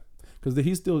 But yeah, because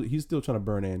he's still trying to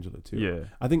burn Angela too. Yeah.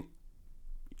 I think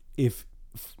if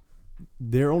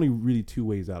there are only really two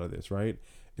ways out of this, right?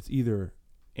 It's either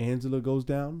Angela goes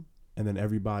down and then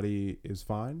everybody is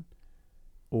fine,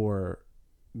 or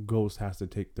Ghost has to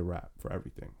take the rap for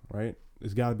everything, right?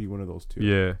 It's got to be one of those two.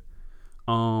 Yeah.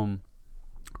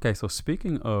 Okay, so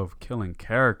speaking of killing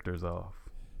characters off,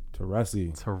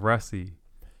 Teresi.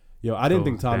 Yo, I didn't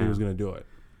think Tommy was gonna do it.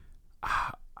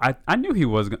 I knew he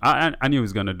was. I knew he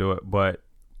was gonna do it, but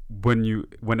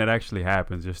when it actually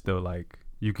happens, you're still like,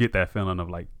 you get that feeling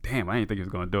of like, damn, I didn't think he was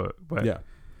gonna do it. But yeah.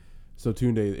 So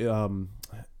Tunde, I'm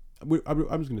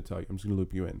just gonna tell you. I'm just gonna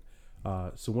loop you in.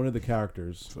 So one of the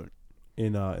characters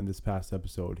in this past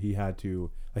episode, he had to.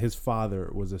 His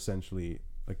father was essentially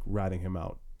like ratting him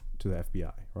out to the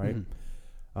FBI, right?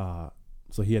 Mm-hmm.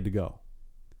 So he had to go.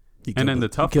 And then the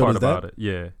tough part about it,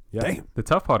 Damn. The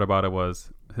tough part about it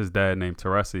was his dad, named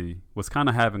Teresi, was kind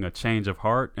of having a change of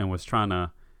heart and was trying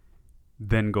to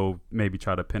then go maybe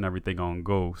try to pin everything on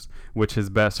Ghost, which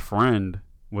his best friend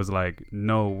was like,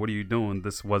 no, what are you doing?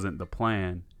 This wasn't the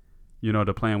plan. You know,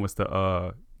 the plan was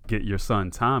to get your son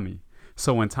Tommy.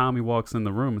 So when Tommy walks in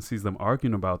the room and sees them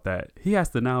arguing about that, he has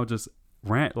to now just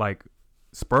rant, like,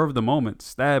 spur of the moment,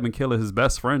 stab and kill his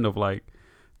best friend of like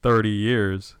 30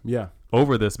 years. Yeah.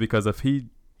 Over this, because if he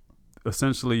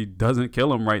essentially doesn't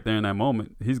kill him right there in that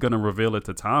moment, he's gonna reveal it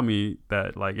to Tommy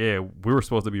that like, yeah, we were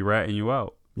supposed to be ratting you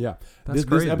out. Yeah, this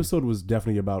episode was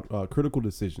definitely about critical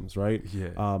decisions, right?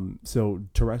 Yeah. So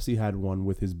Teresi had one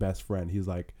with his best friend. He's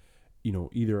like, you know,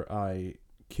 either I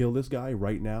kill this guy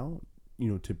right now,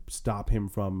 you know, to stop him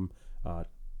from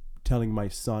telling my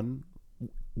son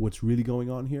what's really going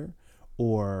on here,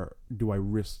 or do I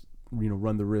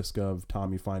run the risk of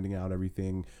Tommy finding out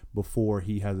everything before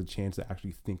he has a chance to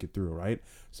actually think it through, right?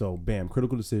 So, bam,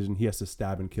 critical decision. He has to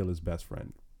stab and kill his best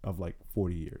friend of like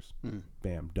 40 years.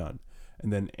 Bam, done.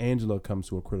 And then Angela comes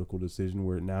to a critical decision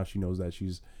where now she knows that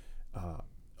she's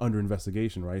under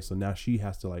investigation, right? So now she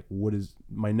has to like, what is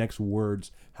my next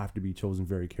words have to be chosen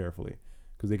very carefully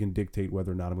because they can dictate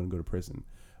whether or not I'm going to go to prison.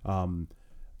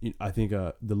 I think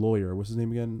the lawyer, what's his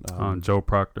name again? Joe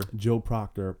Proctor. Joe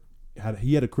Proctor had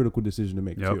a critical decision to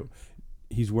make too.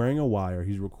 He's wearing a wire.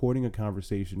 He's recording a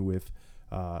conversation with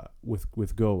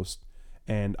Ghost,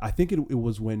 and I think it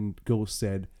was when Ghost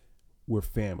said, "We're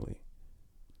family."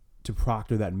 To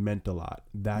Proctor, that meant a lot.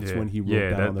 That's when he wrote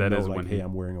down on the note, like, "Hey,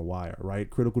 I'm wearing a wire." Right?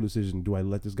 Critical decision. Do I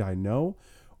let this guy know?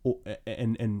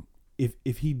 And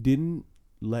if he didn't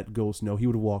let Ghost know, he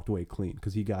would have walked away clean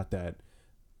because he got that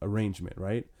arrangement,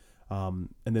 right? And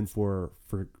then for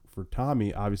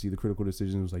Tommy, obviously the critical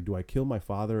decision was like, do I kill my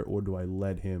father or do I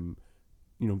let him,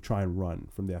 try and run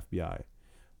from the FBI?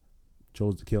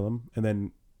 Chose to kill him. And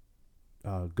then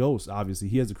Ghost, obviously,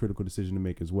 he has a critical decision to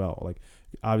make as well. Like,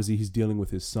 obviously, he's dealing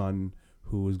with his son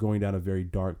who is going down a very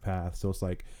dark path. So it's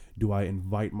like, do I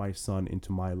invite my son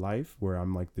into my life where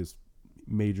I'm like this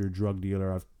major drug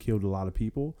dealer? I've killed a lot of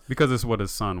people. Because it's what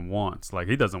his son wants. Like,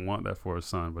 he doesn't want that for his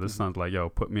son, but his son's like, yo,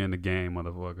 put me in the game,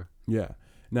 motherfucker. Yeah.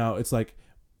 Now, it's like,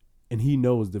 and he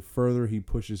knows the further he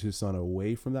pushes his son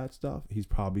away from that stuff, he's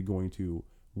probably going to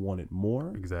want it more.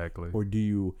 Exactly. Or do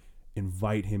you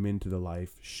invite him into the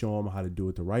life, show him how to do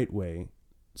it the right way,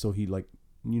 so he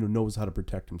knows how to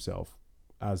protect himself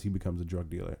as he becomes a drug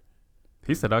dealer?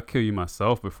 He said, I'll kill you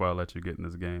myself before I let you get in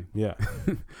this game. Yeah.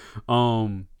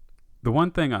 The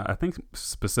one thing I think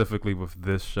specifically with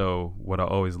this show, what I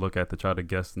always look at to try to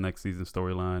guess the next season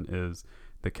storyline is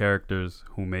the characters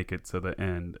who make it to the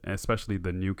end, especially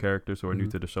the new characters who are new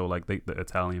to the show, like the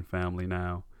Italian family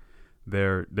now.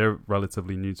 They're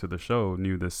relatively new to the show,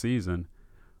 new this season,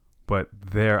 but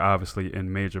they're obviously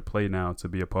in major play now to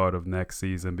be a part of next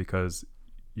season because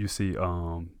you see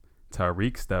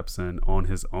Tariq steps in on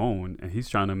his own and he's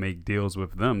trying to make deals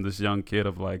with them. This young kid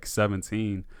of like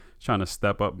 17 trying to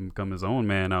step up and become his own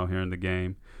man out here in the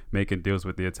game, making deals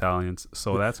with the Italians.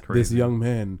 So that's crazy. This young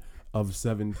man of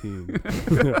 17,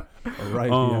 a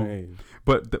young age.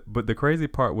 But the crazy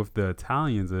part with the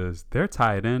Italians is they're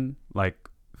tied in like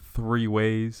 3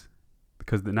 ways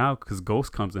because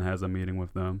Ghost comes and has a meeting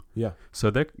with them. Yeah. So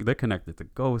they're connected to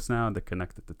Ghost now. They're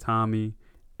connected to Tommy.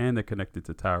 And they're connected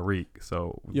to Tariq.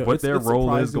 So what their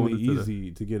role is going into easy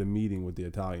to get a meeting with the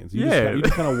Italians. You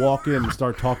just kind of walk in and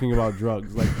start talking about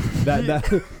drugs like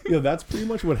that. That's pretty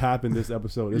much what happened this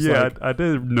episode. It's I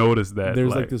did notice that.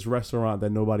 There's like this restaurant that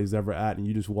nobody's ever at, and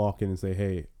you just walk in and say,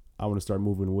 "Hey, I want to start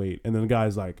moving weight," and then the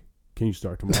guy's like, "Can you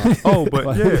start tomorrow?" Oh,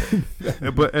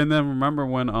 but and then remember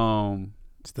when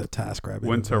it's the task rabbit.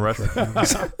 When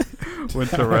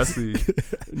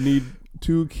Teresi need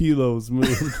 2 kilos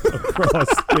moved across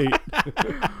state.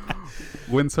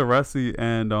 When Teresi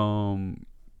and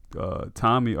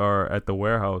Tommy are at the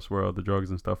warehouse where all the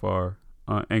drugs and stuff are,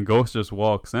 and Ghost just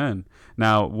walks in.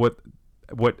 Now, what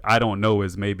I don't know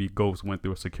is maybe Ghost went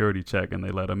through a security check and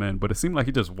they let him in, but it seemed like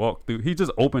he just walked through. He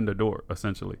just opened the door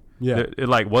essentially. Yeah, it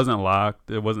like wasn't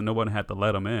locked. Nobody had to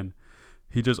let him in.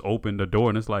 He just opened the door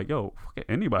and it's like, yo,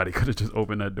 anybody could have just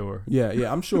opened that door.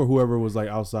 Yeah. I'm sure whoever was like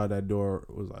outside that door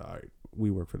was like, all right, we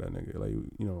work for that nigga. Like,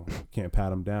 can't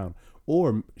pat him down.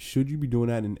 Or should you be doing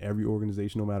that in every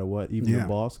organization no matter what? Even the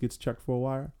boss gets checked for a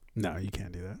wire? No, you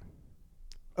can't do that.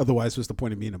 Otherwise, what's the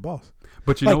point of being a boss?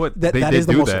 But you know what? That is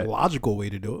the most logical way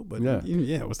to do it. But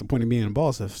what's the point of being a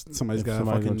boss if somebody's got to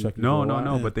fucking check?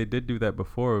 No. But they did do that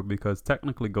before because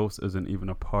technically Ghost isn't even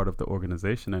a part of the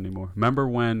organization anymore. Remember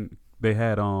when they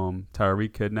had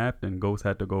Tariq kidnapped and Ghost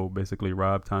had to go basically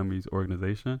rob Tommy's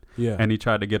organization? Yeah. And he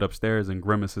tried to get upstairs and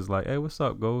Grimace is like, hey, what's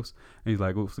up, Ghost? And he's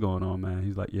like, what's going on, man?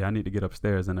 He's like, yeah, I need to get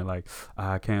upstairs. And they're like,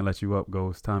 I can't let you up,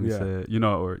 Ghost. Tommy said,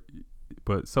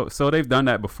 but so they've done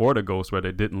that before the Ghost where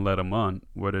they didn't let him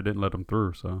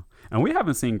through. So, and we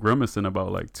haven't seen Grimace in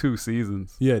about like 2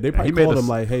 seasons. Yeah, they probably called him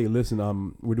like, hey, listen,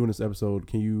 we're doing this episode.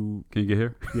 Can you get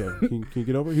here? Yeah, can you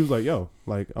get over? He was like, yo,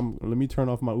 like let me turn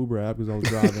off my Uber app because I was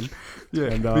driving.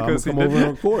 And because I'm come over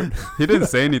and record. He didn't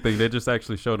say anything. They just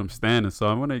actually showed him standing. So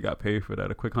I wonder he got paid for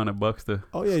that. A quick $100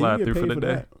 to slide through for the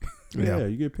day. Yeah,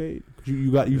 you get paid.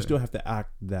 You still have to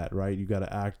act that, right? You got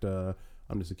to act.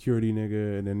 I'm the security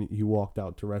nigga, and then he walked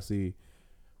out to Ressie.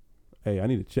 Hey, I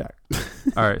need a check.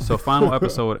 All right, so final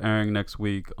episode airing next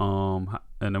week. And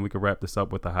then we can wrap this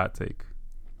up with a hot take.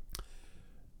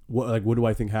 What do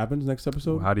I think happens next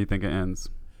episode? How do you think it ends?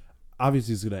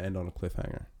 Obviously, it's gonna end on a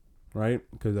cliffhanger, right?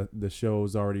 Because the show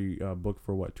is already booked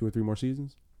for 2 or 3 more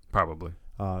seasons. Probably.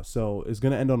 So it's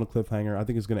gonna end on a cliffhanger. I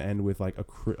think it's gonna end with like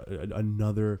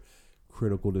another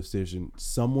critical decision.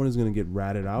 Someone is gonna get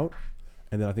ratted out.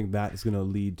 And then I think that is going to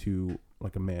lead to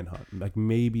like a manhunt. Like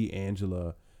maybe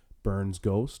Angela burns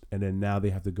Ghost, and then now they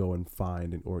have to go and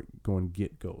find or go and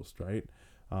get Ghost, right?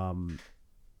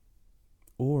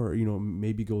 Or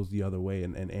maybe goes the other way,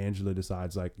 and Angela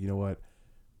decides like, you know what,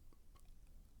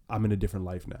 I'm in a different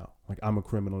life now. Like, I'm a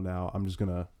criminal now. I'm just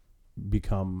gonna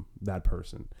become that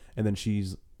person. And then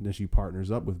she partners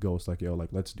up with Ghost, like, yo, like,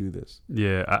 let's do this.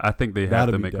 Yeah, I think they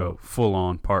have to make a full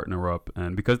on partner up,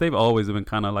 and because they've always been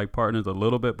kind of like partners a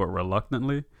little bit, but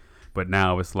reluctantly. But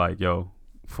now it's like, yo,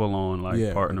 full on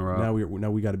like partner up. Now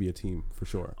we got to be a team for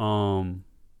sure.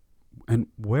 And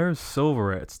where's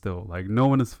Silver at still? Like, no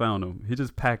one has found him. He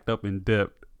just packed up and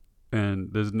dipped,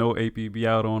 and there's no APB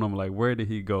out on him. Like, where did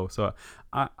he go? So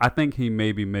I think he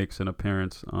maybe makes an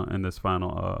appearance in this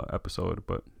final episode,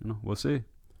 but we'll see.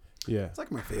 Yeah, it's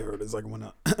like my favorite. It's like when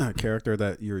a character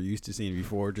that you're used to seeing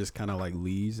before just kind of like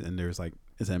leaves, and there's like,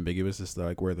 it's ambiguous as to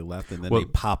like where they left, and then they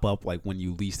pop up like when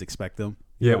you least expect them.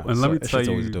 Yeah, and let me tell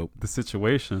you the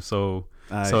situation. So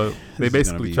they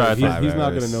basically tried. He's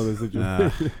not gonna know the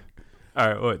situation. All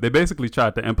right, well, they basically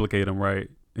tried to implicate him, right?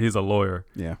 He's a lawyer.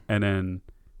 Yeah. And then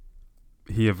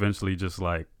he eventually just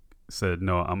like said,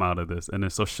 no, I'm out of this. And then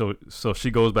so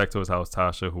she goes back to his house,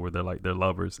 Tasha, who were their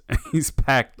lovers, and he's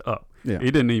packed up. Yeah.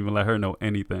 He didn't even let her know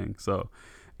anything. So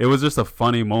it was just a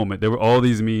funny moment. There were all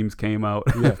these memes came out.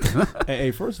 Yeah.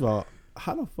 Hey, first of all,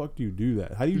 how the fuck do you do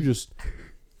that? How do you just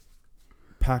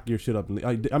pack your shit up?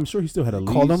 I'm sure he still had a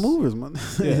lease. Call them movers, man.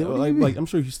 Yeah, like I'm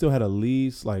sure he still had a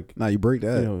lease. Like, you break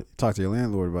that. Talk to your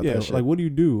landlord about that shit. Like, what do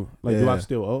you do? Like, do I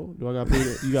still owe? Do I got to pay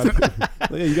that?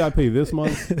 You got to pay this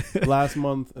month, last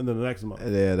month, and then the next month.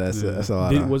 Yeah, that's a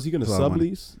lot. Was he going to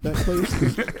sublease that place?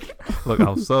 Look,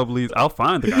 I'll sublease. I'll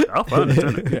find the guy. I'll find the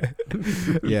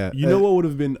tenant. Yeah. You know what would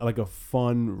have been like a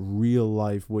fun real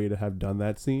life way to have done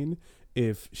that scene?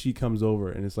 If she comes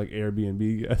over and it's like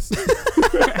Airbnb guests.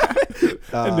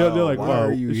 And they're like,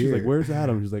 wow. She's like, where's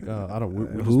Adam? She's like, I don't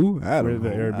know. Who? Adam. The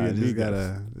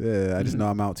Airbnb I just know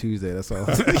I'm out Tuesday. That's all.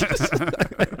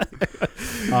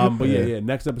 But yeah.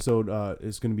 Next episode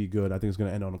is going to be good. I think it's going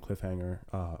to end on a cliffhanger.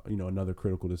 Another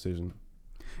critical decision.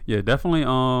 Yeah, definitely.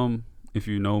 If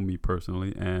you know me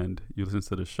personally and you listen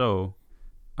to the show,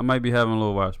 I might be having a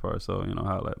little watch party. So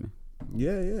holla at me.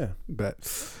 Yeah. Bet.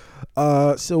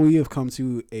 So we have come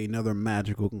to another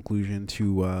magical conclusion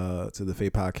to the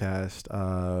Fate podcast.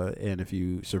 And if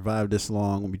you survived this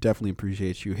long, we definitely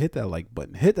appreciate you. Hit that like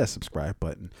button, hit that subscribe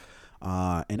button,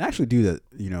 and actually do that,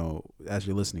 as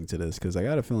you're listening to this, because I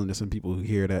got a feeling there's some people who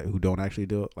hear that who don't actually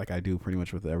do it, like I do pretty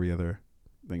much with every other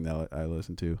thing that I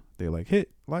listen to. They like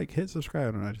hit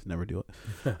subscribe, and I just never do it.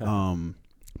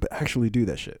 But actually do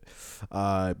that shit,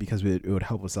 because it would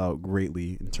help us out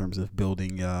greatly in terms of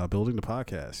building the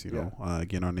podcast.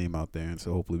 Getting our name out there, and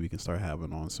so hopefully we can start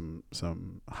having on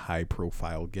some high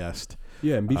profile guest.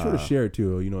 Yeah, and be sure to share it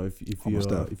too.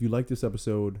 If you like this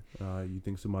episode, you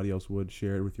think somebody else would,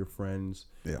 share it with your friends.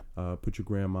 Yeah. Put your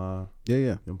grandma.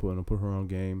 Yeah. And put her on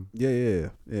game. Yeah.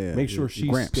 Make sure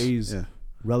she stays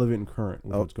relevant and current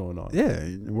with what's going on. Yeah,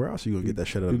 where else are you gonna get that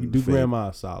shit up? Do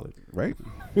grandma solid, right?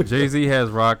 Jay-Z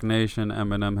has Rock Nation,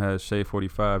 Eminem has Shea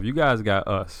 45. You guys got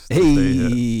us.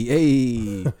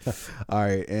 Hey. All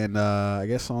right, and I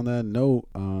guess on that note,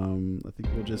 I think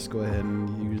we'll just go ahead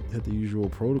and hit the usual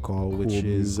protocol, which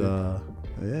is and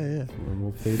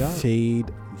we'll fade out. Fade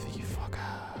the fuck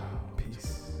out.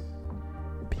 Peace.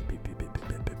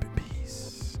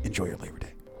 Peace. Enjoy your Labor Day.